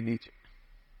مٹی کے نیچے.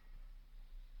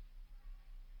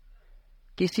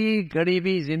 کسی گھڑی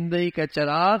بھی زندگی کا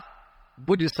چراغ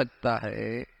بجھ سکتا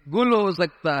ہے، گل ہو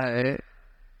سکتا ہے.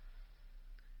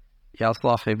 یا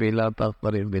صاحبی لا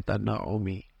تغترر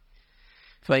بتنعمی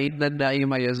فإن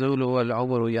النعیم یزول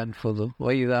والعمر ينفذ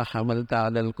وإذا حملت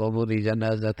على القبور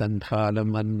جنازة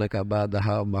فاعلم أنك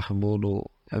بعدها محمول.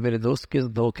 میرے دوست کس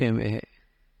دھوکے میں ہے،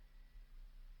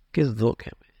 کس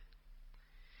دھوکے میں؟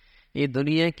 یہ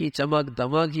دنیا کی چمک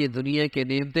دمک، یہ دنیا کے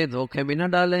نعمتیں دھوکے میں نہ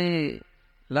ڈالیں.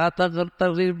 لا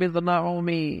تغترر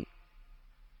بتنعمی،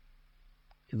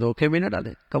 دھوکے میں نہ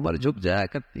ڈالیں. کمر جھک جایا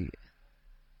کرتی ہے،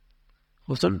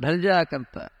 حسن ڈھل جایا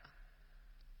کرتا ہے،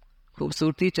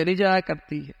 خوبصورتی چلی جایا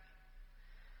کرتی ہے،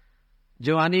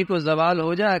 جوانی کو زوال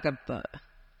ہو جایا کرتا ہے،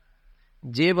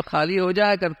 جیب خالی ہو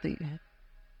جایا کرتی ہے،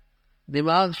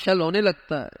 دماغ شل ہونے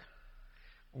لگتا ہے،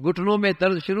 گھٹنوں میں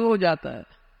درد شروع ہو جاتا ہے،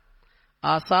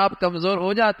 اعصاب کمزور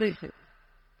ہو جاتے ہیں،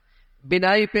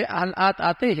 بینائی پہ حالات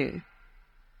آتے ہیں،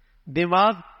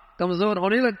 دماغ کمزور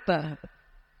ہونے لگتا ہے.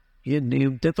 یہ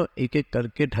نعمتیں تو ایک ایک کر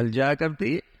کے ڈھل جایا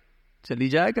کرتی ہے، چلی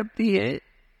جایا کرتی ہے.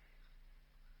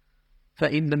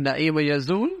 فإن النعیم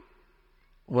یزول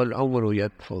والعمر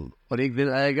ينفذ، اور ایک دن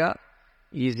آئے گا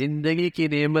یہ زندگی کی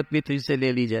نعمت بھی تجھ سے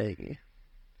لے لی جائے گی.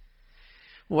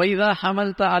 وَإِذَا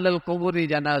حَمَلْتَ عَلَى الْقُبُورِ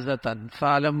جَنَازَةً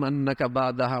فَاعْلَمْ أَنَّكَ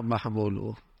بَعْدَهَا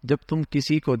مَحْمُولٌ. جب تم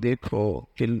کسی کو دیکھو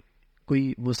کہ کوئی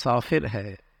مسافر ہے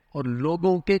اور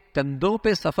لوگوں کے کندھوں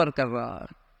پہ سفر کر رہا ہے،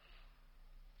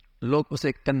 لوگ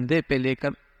اسے کندھے پہ لے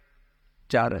کر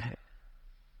جا رہے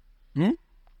ہیں،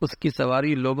 اس کی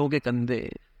سواری لوگوں کے کندھے.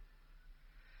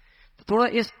 تھوڑا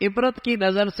اس عبرت کی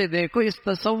نظر سے دیکھو، اس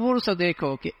تصور سے دیکھو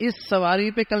کہ اس سواری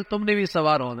پہ کل تم نے بھی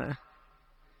سوار ہونا ہے.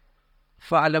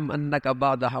 فَعْلَمْ أَنَّكَ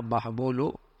بَعْدَهَا مَحْمُولُ،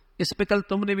 اس پہ کل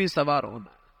تم نے بھی سوار ہونا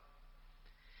ہے.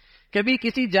 کبھی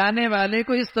کسی جانے والے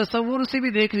کو اس تصور سے بھی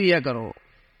دیکھ لیا کرو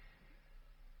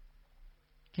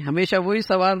کہ ہمیشہ وہی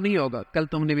سوار نہیں ہوگا، کل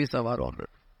تم نے بھی سوار ہونا.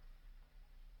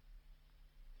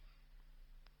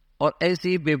 اور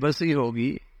ایسی بے بسی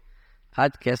ہوگی.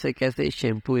 آج کیسے کیسے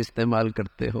شیمپو استعمال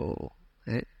کرتے ہو،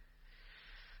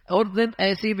 اور دن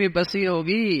ایسی بے بسی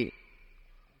ہوگی،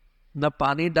 نہ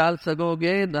پانی ڈال سکو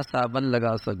گے، نہ صابن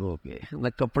لگا سکو گے، نہ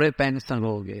کپڑے پہن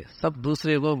سکو گے، سب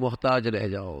دوسرے کو محتاج رہ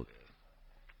جاؤ گے.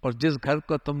 اور جس گھر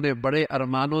کو تم نے بڑے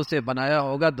ارمانوں سے بنایا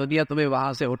ہوگا، دنیا تمہیں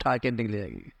وہاں سے اٹھا کے نکلے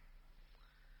گی.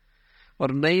 اور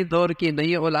نئی دور کی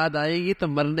نئی اولاد آئے گی تو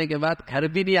مرنے کے بعد گھر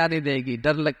بھی نہیں آنے دے گی.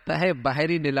 ڈر لگتا ہے باہر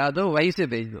ہی نلا دو، وہیں سے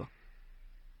بھیج دو.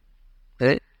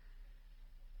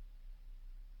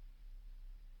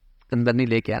 اندر نہیں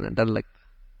لے کے آنا، ڈر لگتا.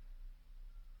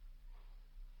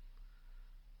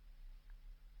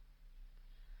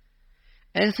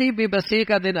 ایسی بے بسی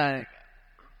کا دن آئے گا.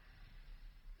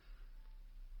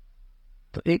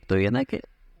 تو ایک تو یہ نا کہ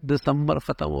دسمبر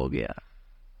ختم ہو گیا،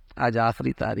 آج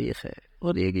آخری تاریخ ہے.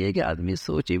 اور ایک یہ کہ آدمی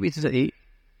سوچے بھی صحیح،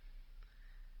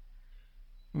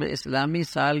 میں اسلامی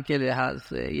سال کے لحاظ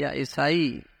سے یا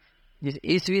عیسائی جس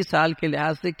عیسوی سال کے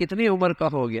لحاظ سے کتنی عمر کا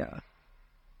ہو گیا،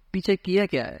 پیچھے کیا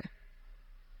کیا ہے،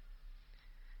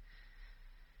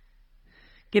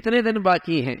 کتنے دن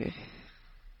باقی ہیں.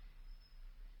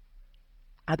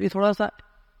 آدمی تھوڑا سا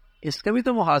اس کا بھی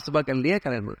تو محاسبہ کر لیا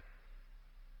کریں.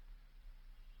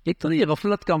 ایک تو یہ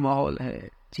غفلت کا ماحول ہے،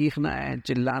 چیخنا ہے،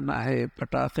 چلانا ہے،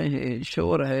 پٹاخے ہیں،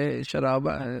 شور ہے،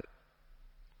 شرابہ ہے.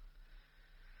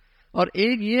 اور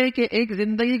ایک یہ کہ ایک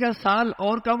زندگی کا سال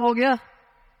اور کم ہو گیا.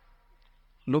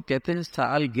 لوگ کہتے ہیں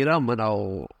سال گرہ مناؤ،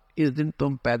 اس دن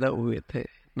تم پیدا ہوئے تھے.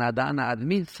 نادان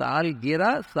آدمی، سال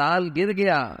گرا، سال گر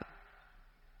گیا.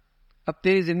 اب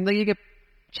تیری زندگی کے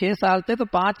 6 سال تھے تو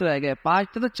 5 رہ گئے،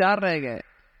 5 تھے تو 4 رہ گئے،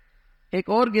 ایک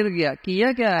اور گر گیا.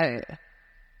 کیا کیا ہے؟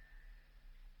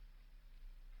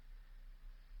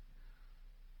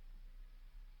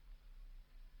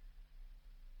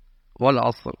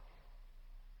 والعصر.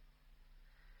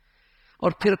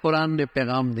 اور پھر قرآن نے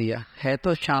پیغام دیا ہے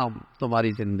تو شام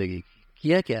تمہاری زندگی کی.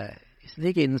 کیا کیا ہے؟ اس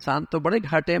لیے کہ انسان تو بڑے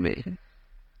گھاٹے میں ہے.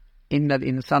 ان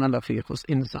الانسان لفی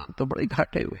خسر، انسان تو بڑے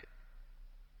گھاٹے ہوئے،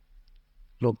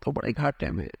 لوگ تو بڑے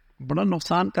گھاٹے میں، بڑا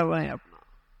نقصان کر رہے ہیں اپنا.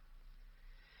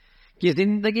 کہ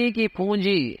زندگی کی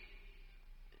پونجی،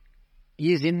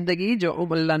 یہ زندگی جو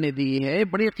اللہ نے دی ہے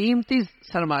بڑی قیمتی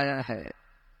سرمایہ ہے،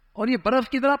 اور یہ برف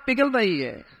کی طرح پگھل رہی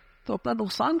ہے، تو اپنا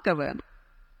نقصان کر رہے ہیں نا.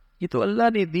 یہ تو اللہ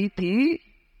نے دی تھی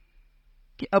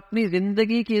کہ اپنی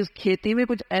زندگی کی اس کھیتی میں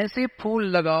کچھ ایسے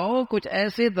پھول لگاؤ، کچھ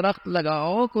ایسے درخت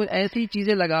لگاؤ، کچھ ایسی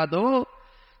چیزیں لگا دو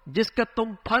جس کا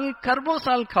تم پھل کروڑوں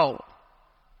سال کھاؤ.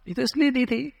 یہ تو اس لیے دی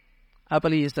تھی. آپ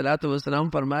علیہ الصلوۃ والسلام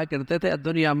فرمایا کرتے تھے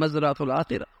الدنیا مزرعۃ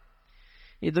الآخرہ،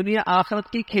 یہ دنیا آخرت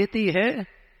کی کھیتی ہے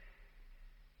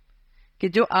کہ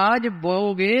جو آج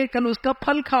بوؤ گے کل اس کا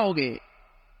پھل کھاؤ گے.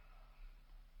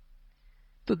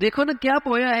 تو دیکھو نا کیا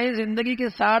بویا ہے. زندگی کے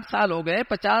 60 سال ہو گئے،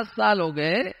 50 سال ہو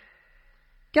گئے،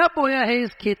 کیا بویا ہے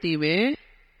اس کھیتی میں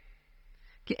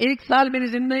کہ 1 سال میری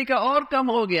زندگی کا اور کم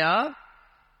ہو گیا،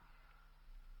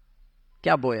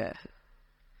 کیا بویا ہے؟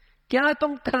 کیا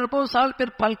تم کھربوں سال پھر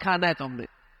پھل کھانا ہے تم نے؟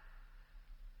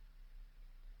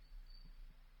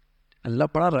 اللہ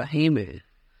بڑا رحیم ہے،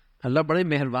 اللہ بڑے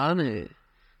مہربان ہے،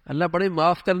 اللہ بڑے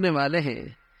معاف کرنے والے ہیں.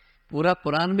 پورا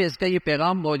قرآن میں اس کا یہ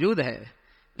پیغام موجود ہے،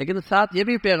 لیکن ساتھ یہ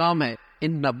بھی پیغام ہے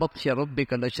ان بطش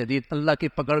ربک لشدید، اللہ کی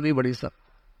پکڑ بھی بڑی سخت.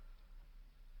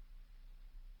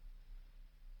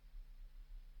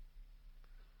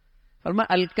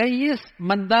 فرمایا الکیس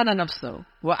من دان نفسہ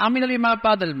وعمل لما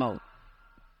بعد الموت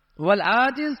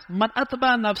والعاجز من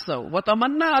اتبع نفسہ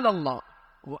وتمنى علی اللہ.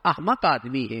 وہ احمق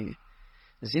آدمی ہے،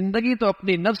 زندگی تو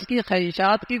اپنی نفس کی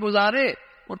خواہشات کی گزارے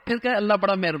اور پھر کہ اللہ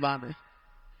بڑا مہربان ہے.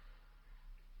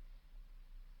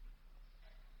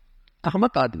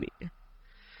 احمق آدمی ہے.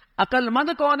 عقل مند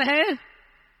کون ہے؟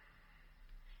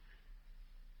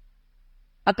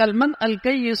 عقل مند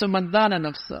الکیس من دان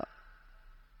نفسہ،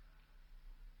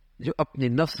 جو اپنی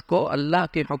نفس کو اللہ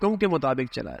کے حکم کے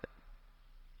مطابق چلائے،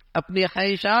 اپنی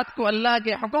خواہشات کو اللہ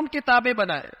کے حکم کے تابع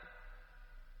بنائے.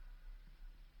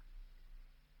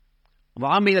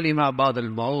 وعمل لما بعد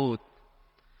الموت،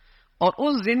 اور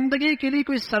اس زندگی کے لیے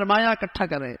کوئی سرمایہ اکٹھا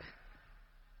کرے.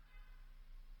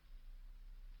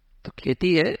 تو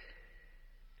کھیتی ہے،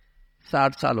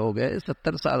 60 سال ہو گئے،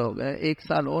 70 سال ہو گئے، 1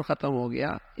 سال اور ختم ہو گیا،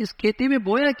 اس کھیتی میں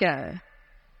بویا کیا ہے؟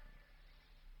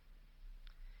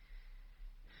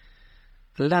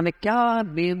 اللہ نے کیا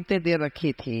نعمتیں دے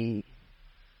رکھی تھیں،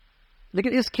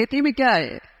 لیکن اس کھیتی میں کیا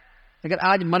ہے؟ اگر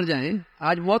آج مر جائیں،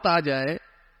 آج موت آ جائے،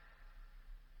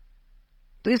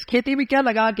 تو اس کھیتی میں کیا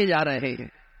لگا کے جا رہے ہیں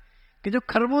کہ جو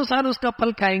کھربوں سال اس کا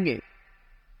پھل کھائیں گے؟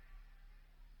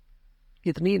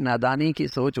 کتنی نادانی کی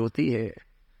سوچ ہوتی ہے.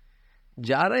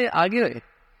 جا رہے آگے رہے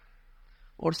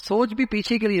اور سوچ بھی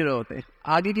پیچھے کے لیے رہے ہوتے،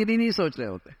 آگے کے لیے نہیں سوچ رہے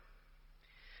ہوتے.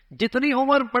 جتنی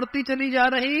عمر بڑھتی چلی جا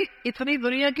رہی، اتنی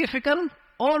دنیا کی فکر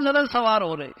اور زیادہ سوار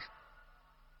ہو رہے.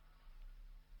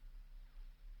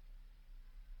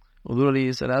 حضور علیہ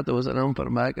الصلوۃ والسلام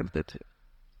فرمایا کرتے تھے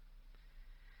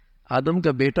آدم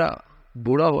کا بیٹا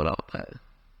بوڑھا ہو رہا ہوتا ہے،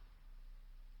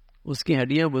 اس کی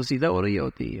ہڈیاں بوسیدہ ہو رہی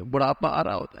ہوتی ہیں، بڑھاپا آ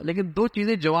رہا ہوتا ہے، لیکن 2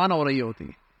 چیزیں جوان ہو رہی ہوتی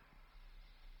ہیں.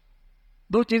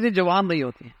 2 چیزیں جوان نہیں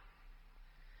ہوتی ہیں.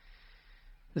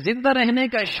 زندہ رہنے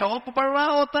کا شوق بڑھ رہا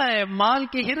ہوتا ہے، مال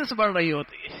کی ہرس بڑھ رہی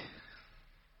ہوتی ہے،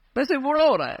 ویسے بوڑھا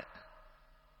ہو رہا ہے،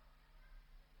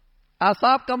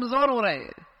 اعصاب کمزور ہو رہے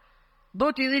ہیں.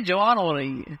 2 چیزیں جوان ہو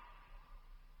رہی ہیں،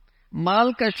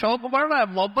 مال کا شوق بڑھ رہا ہے،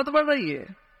 محبت بڑھ رہی ہے،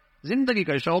 زندگی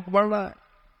کا شوق بڑھ رہا ہے.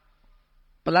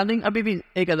 پلاننگ ابھی بھی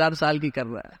 1000 سال کی کر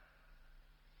رہا ہے.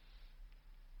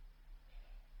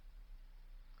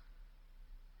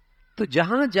 تو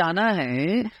جہاں جانا ہے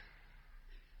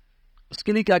اس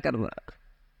کے لیے کیا کر رہا ہے؟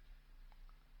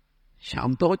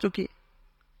 شام تو ہو چکی،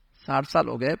 60 سال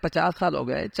ہو گئے، 50 سال ہو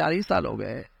گئے، 40 سال ہو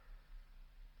گئے.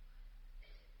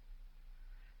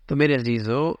 تو میرے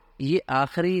عزیزو، یہ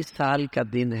آخری سال کا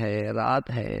دن ہے، رات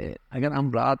ہے. اگر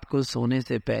ہم رات کو سونے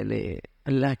سے پہلے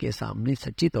اللہ کے سامنے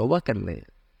سچی توبہ کر لیں،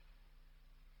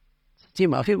 سچی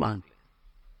معافی مانگ لیں،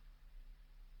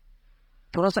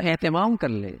 تھوڑا سا اہتمام کر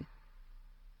لیں،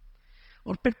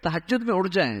 اور پھر تہجد میں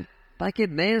اٹھ جائیں، تاکہ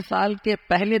نئے سال کے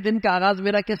پہلے دن کا آغاز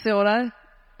میرا کس سے ہو رہا ہے؟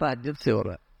 تہجد سے ہو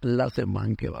رہا ہے، اللہ سے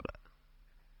مانگ کے ہو رہا ہے.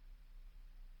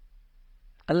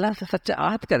 اللہ سے سچا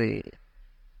عہد کریں،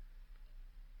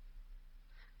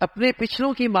 اپنے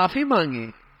پچھلوں کی معافی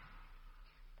مانگیں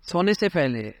سونے سے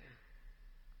پہلے،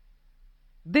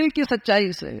 دل کی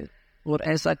سچائی سے. اور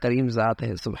ایسا کریم ذات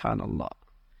ہے سبحان اللہ،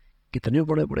 کتنے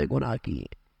بڑے بڑے گناہ کیے،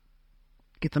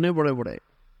 کتنے بڑے بڑے.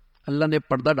 اللہ نے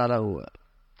پردہ ڈالا ہوا،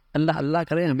 اللہ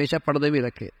کرے ہمیشہ پردے بھی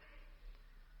رکھے،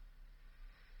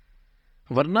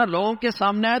 ورنہ لوگوں کے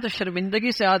سامنے آئے تو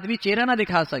شرمندگی سے آدمی چہرہ نہ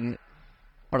دکھا سکے.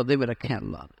 پردے میں رکھے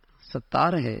اللہ نے،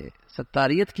 ستار ہے،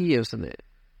 ستاریت کی ہے اس نے.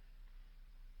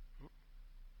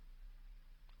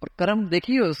 اور کرم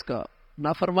دیکھیے اس کا،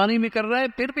 نافرمانی بھی کر رہا ہے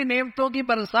پھر بھی نعمتوں کی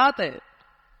برسات ہے.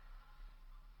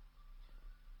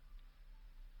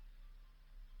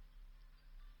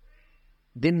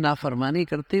 دن نافرمانی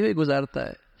کرتے ہوئے گزارتا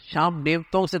ہے، شام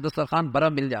نعمتوں سے دسترخوان بھرا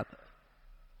مل جاتا ہے.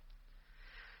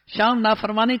 شام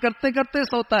نافرمانی کرتے کرتے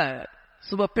سوتا ہے،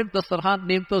 صبح پھر دسترخوان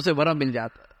نعمتوں سے بھرا مل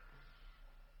جاتا ہے.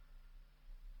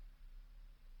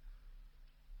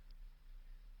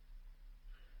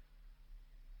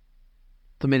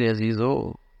 تو میرے عزیزو،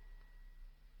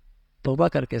 توبہ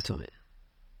کر کے سوئیں،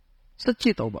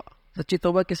 سچی توبہ. سچی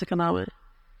توبہ کس کا نام ہے؟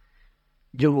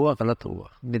 جو ہوا غلط ہوا،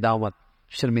 ندامت،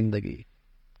 شرمندگی،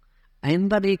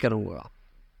 آئندہ نہیں کروں گا،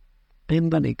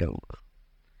 آئندہ نہیں کروں گا.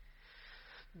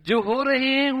 جو ہو رہے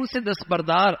ہیں ان سے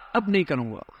دستبردار اب نہیں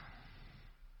کروں گا.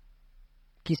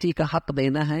 کسی کا حق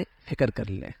دینا ہے فکر کر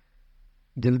لے،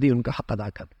 جلدی ان کا حق ادا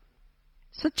کر،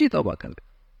 سچی توبہ کر لے.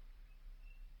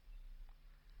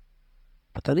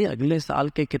 پتہ نہیں اگلے سال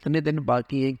کے کتنے دن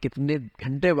باقی ہیں، کتنے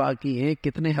گھنٹے باقی ہیں،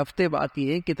 کتنے ہفتے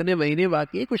باقی ہیں، کتنے مہینے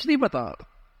باقی ہیں، کچھ نہیں پتا.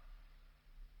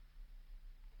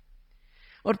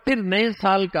 اور پھر نئے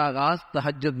سال کا آغاز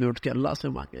تہجد میں اٹھ کے اللہ سے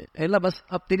مانگے، اے اللہ بس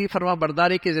اب تیری فرما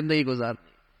برداری کی زندگی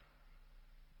گزارنی،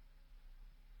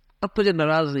 اب تجھے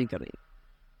ناراض نہیں کریں.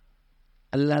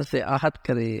 اللہ سے عہد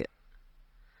کرے،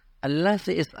 اللہ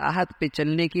سے اس عہد پہ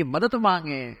چلنے کی مدد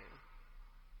مانگے.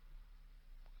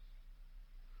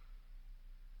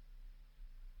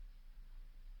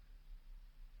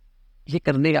 یہ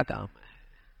کرنے کا کام ہے.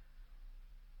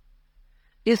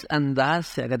 اس انداز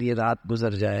سے اگر یہ رات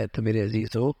گزر جائے تو میرے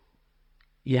عزیزو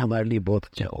یہ ہمارے لیے بہت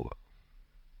اچھا ہوگا،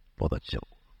 بہت اچھا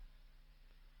ہوگا.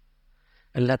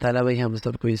 اللہ تعالیٰ بھائی ہم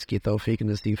سب کو اس کی توفیق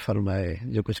نصیب فرمائے،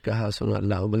 جو کچھ کہا سنا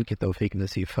اللہ عمل کی توفیق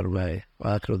نصیب فرمائے.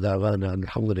 وآخر دعوانا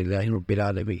الحمدللہ رب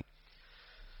العالمین.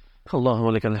 اللہم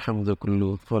لک الحمد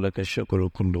کلو ولک الشکر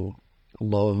کلو،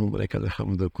 اللہم لک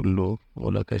الحمد کلو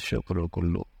ولک الشکر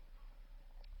کلو.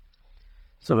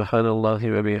 سبحان اللہ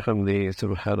وبحمدہ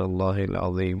سبحان اللہ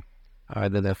العظیم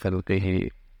عدد خلقہ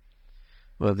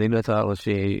وزنة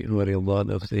عرشه ورضا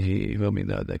نفسه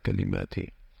ومداد كلماته.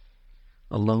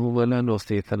 اللهم لا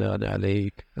نحصي ثناء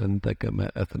عليك أنت كما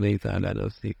أثنيت على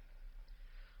نفسك.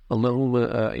 اللهم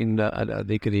إنا على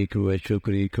ذكرك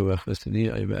وشكرك وحسن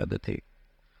عبادتك.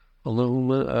 اللهم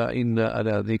إنا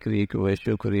على ذكرك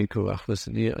وشكرك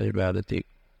وحسن عبادتك.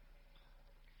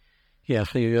 يا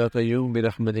حي يا قيوم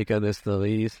برحمتك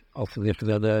نستغيث أصلح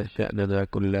لنا شأننا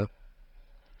كله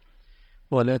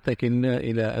ولا تكلنا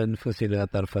إلى أنفسنا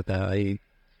طرفة عين.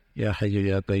 يا حي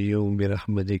يا قيوم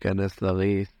برحمتك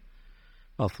نستغيث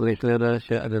أصلح لنا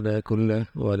شأننا كله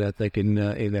ولا تكلنا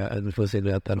إلى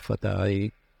أنفسنا طرفة عين.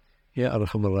 یا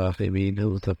ارحم الراحمین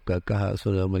ہم سب کا کہا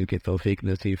سنا عمل کی توفیق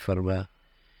نصیب فرما.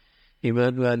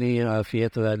 ایمان والی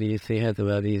عافیت والی صحت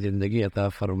والی زندگی عطا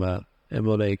فرما. اے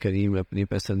مولا کریم اپنی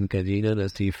پسند کا جینا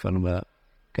نصیب فرما.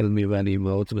 کلمے والی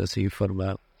موت نصیب فرما.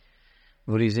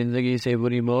 بری زندگی سے،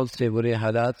 بری موت سے، برے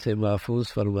حالات سے محفوظ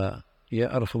فرما. یا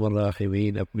ارحم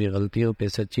الراحمین اپنی غلطیوں پہ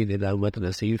سچی ندامت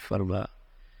نصیب فرما.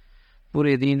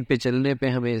 پورے دین پہ چلنے پہ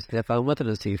ہمیں استقامت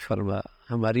نصیب فرما.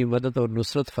 ہماری مدد اور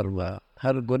نصرت فرما.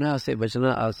 ہر گناہ سے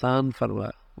بچنا آسان فرما.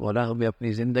 مولا ہمیں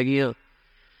اپنی زندگیاں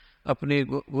اپنے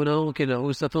گناہوں کے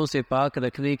نحوستوں سے پاک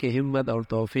رکھنے کی ہمت اور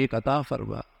توفیق عطا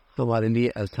فرما. ہمارے لیے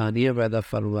آسانیاں پیدا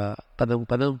فرما. قدم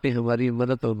قدم پہ ہماری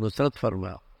مدد اور نصرت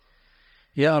فرما.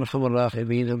 یا ارحم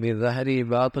الراحمین ہمیں ظاہری،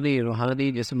 باطنی،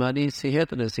 روحانی، جسمانی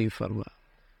صحت نصیب فرما.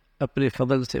 اپنے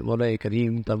فضل سے مولا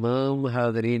کریم تمام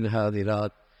حاضرین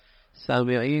حاضرات،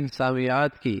 سامعین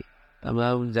سامعات کی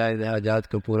تمام جائز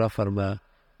حاجات کو پورا فرما.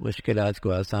 مشکلات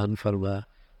کو آسان فرما.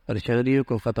 پریشانیوں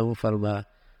کو ختم فرما.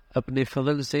 اپنے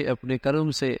فضل سے، اپنے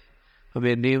کرم سے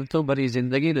ہمیں نعمتوں بھری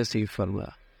زندگی نصیب فرما.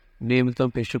 نعمتوں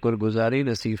پہ شکر گزاری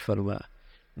نصیب فرما.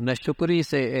 ناشکری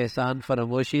سے، احسان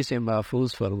فراموشی سے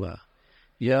محفوظ فرما.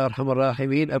 یا ارحم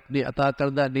الراحمین اپنی عطا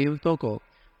کردہ نعمتوں کو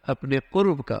اپنے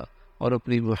قرب کا اور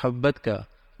اپنی محبت کا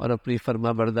اور اپنی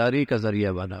فرما برداری کا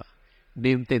ذریعہ بنا.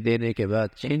 نعمتیں دینے کے بعد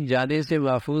چھن جانے سے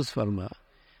محفوظ فرما.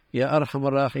 یا ارحم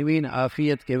الراحمین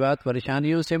عافیت کے بعد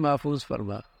پریشانیوں سے محفوظ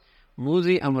فرما.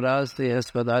 موذی امراض سے،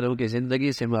 ہسپتالوں کی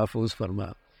زندگی سے محفوظ فرما.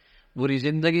 بری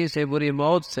زندگی سے، بری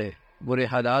موت سے، برے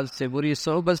حالات سے، بری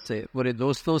صحبت سے، برے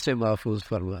دوستوں سے محفوظ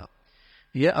فرما.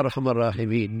 یا ارحم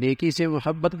الراحمین نیکی سے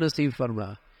محبت نصیب فرما.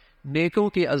 نیکوں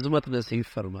کی عظمت نصیب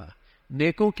فرما.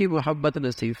 نیکوں کی محبت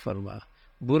نصیب فرما.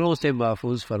 بروں سے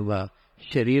محفوظ فرما.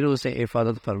 شریروں سے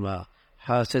حفاظت فرما.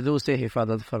 حاسدوں سے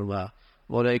حفاظت فرما.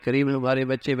 مولا کریم ہمارے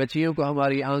بچے بچیوں کو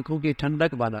ہماری آنکھوں کی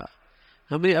ٹھنڈک بنا.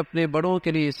 ہمیں اپنے بڑوں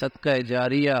کے لیے صدقہ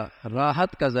جاریہ،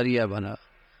 راحت کا ذریعہ بنا.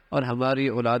 اور ہماری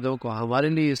اولادوں کو ہمارے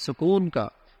لیے سکون کا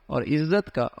اور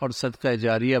عزت کا اور صدقہ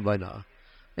جاریہ بنا.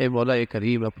 اے مولا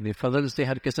کریم اپنے فضل سے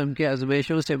ہر قسم کے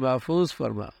آزمائشوں سے محفوظ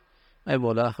فرما. اے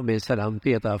مولا ہمیں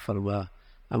سلامتی عطا فرما.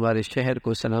 ہمارے شہر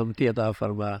کو سلامتی عطا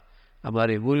فرما.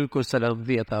 ہمارے ملک کو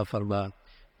سلامتی عطا فرما.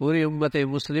 پوری امت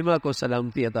مسلمہ کو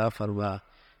سلامتی عطا فرما.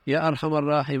 یا ارحم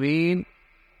الراحمین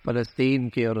فلسطین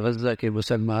کے اور غزہ کے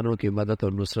مسلمانوں کی مدد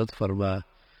اور نصرت فرما.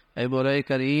 اے مولا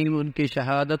کریم ان کی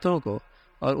شہادتوں کو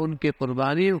اور ان کی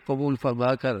قربانیوں کو قبول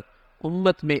فرما کر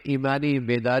امت میں ایمانی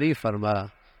بیداری فرما.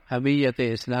 حمیت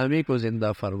اسلامی کو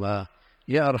زندہ فرما.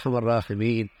 یا ارحم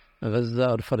الراحمین غزہ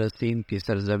اور فلسطین کی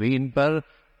سرزمین پر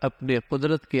اپنے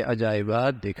قدرت کے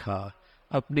عجائبات دکھا.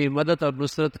 اپنی مدد اور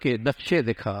نصرت کے نقشے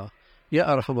دکھا. یا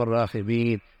ارحم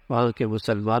الراحمین وہاں کے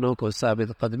مسلمانوں کو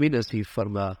ثابت قدمی نصیب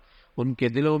فرما. ان کے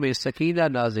دلوں میں سکینہ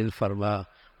نازل فرما.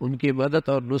 ان کی مدد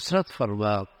اور نصرت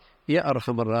فرما یا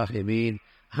ارحم الراحمین.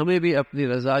 ہمیں بھی اپنی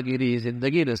رضا گیری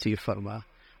زندگی نصیب فرما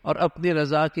اور اپنی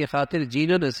رضا کی خاطر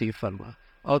جینا نصیب فرما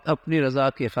اور اپنی رضا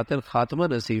کی خاطر خاتمہ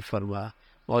نصیب فرما.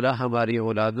 مولا ہماری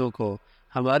اولادوں کو،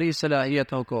 ہماری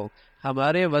صلاحیتوں کو،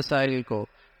 ہمارے وسائل کو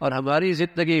اور ہماری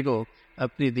زندگی کو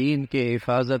اپنی دین کے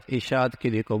حفاظت اشاعت کے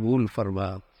لیے قبول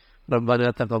فرما.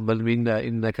 ربنا تقبل منا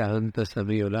انك انت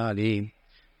السميع العليم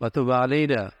وتب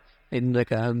علينا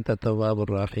انك انت التواب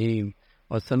الرحيم.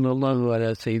 وصلى الله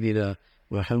على سيدنا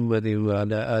محمد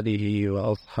وعلى آله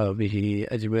وأصحابه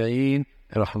أجمعين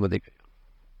برحمتك.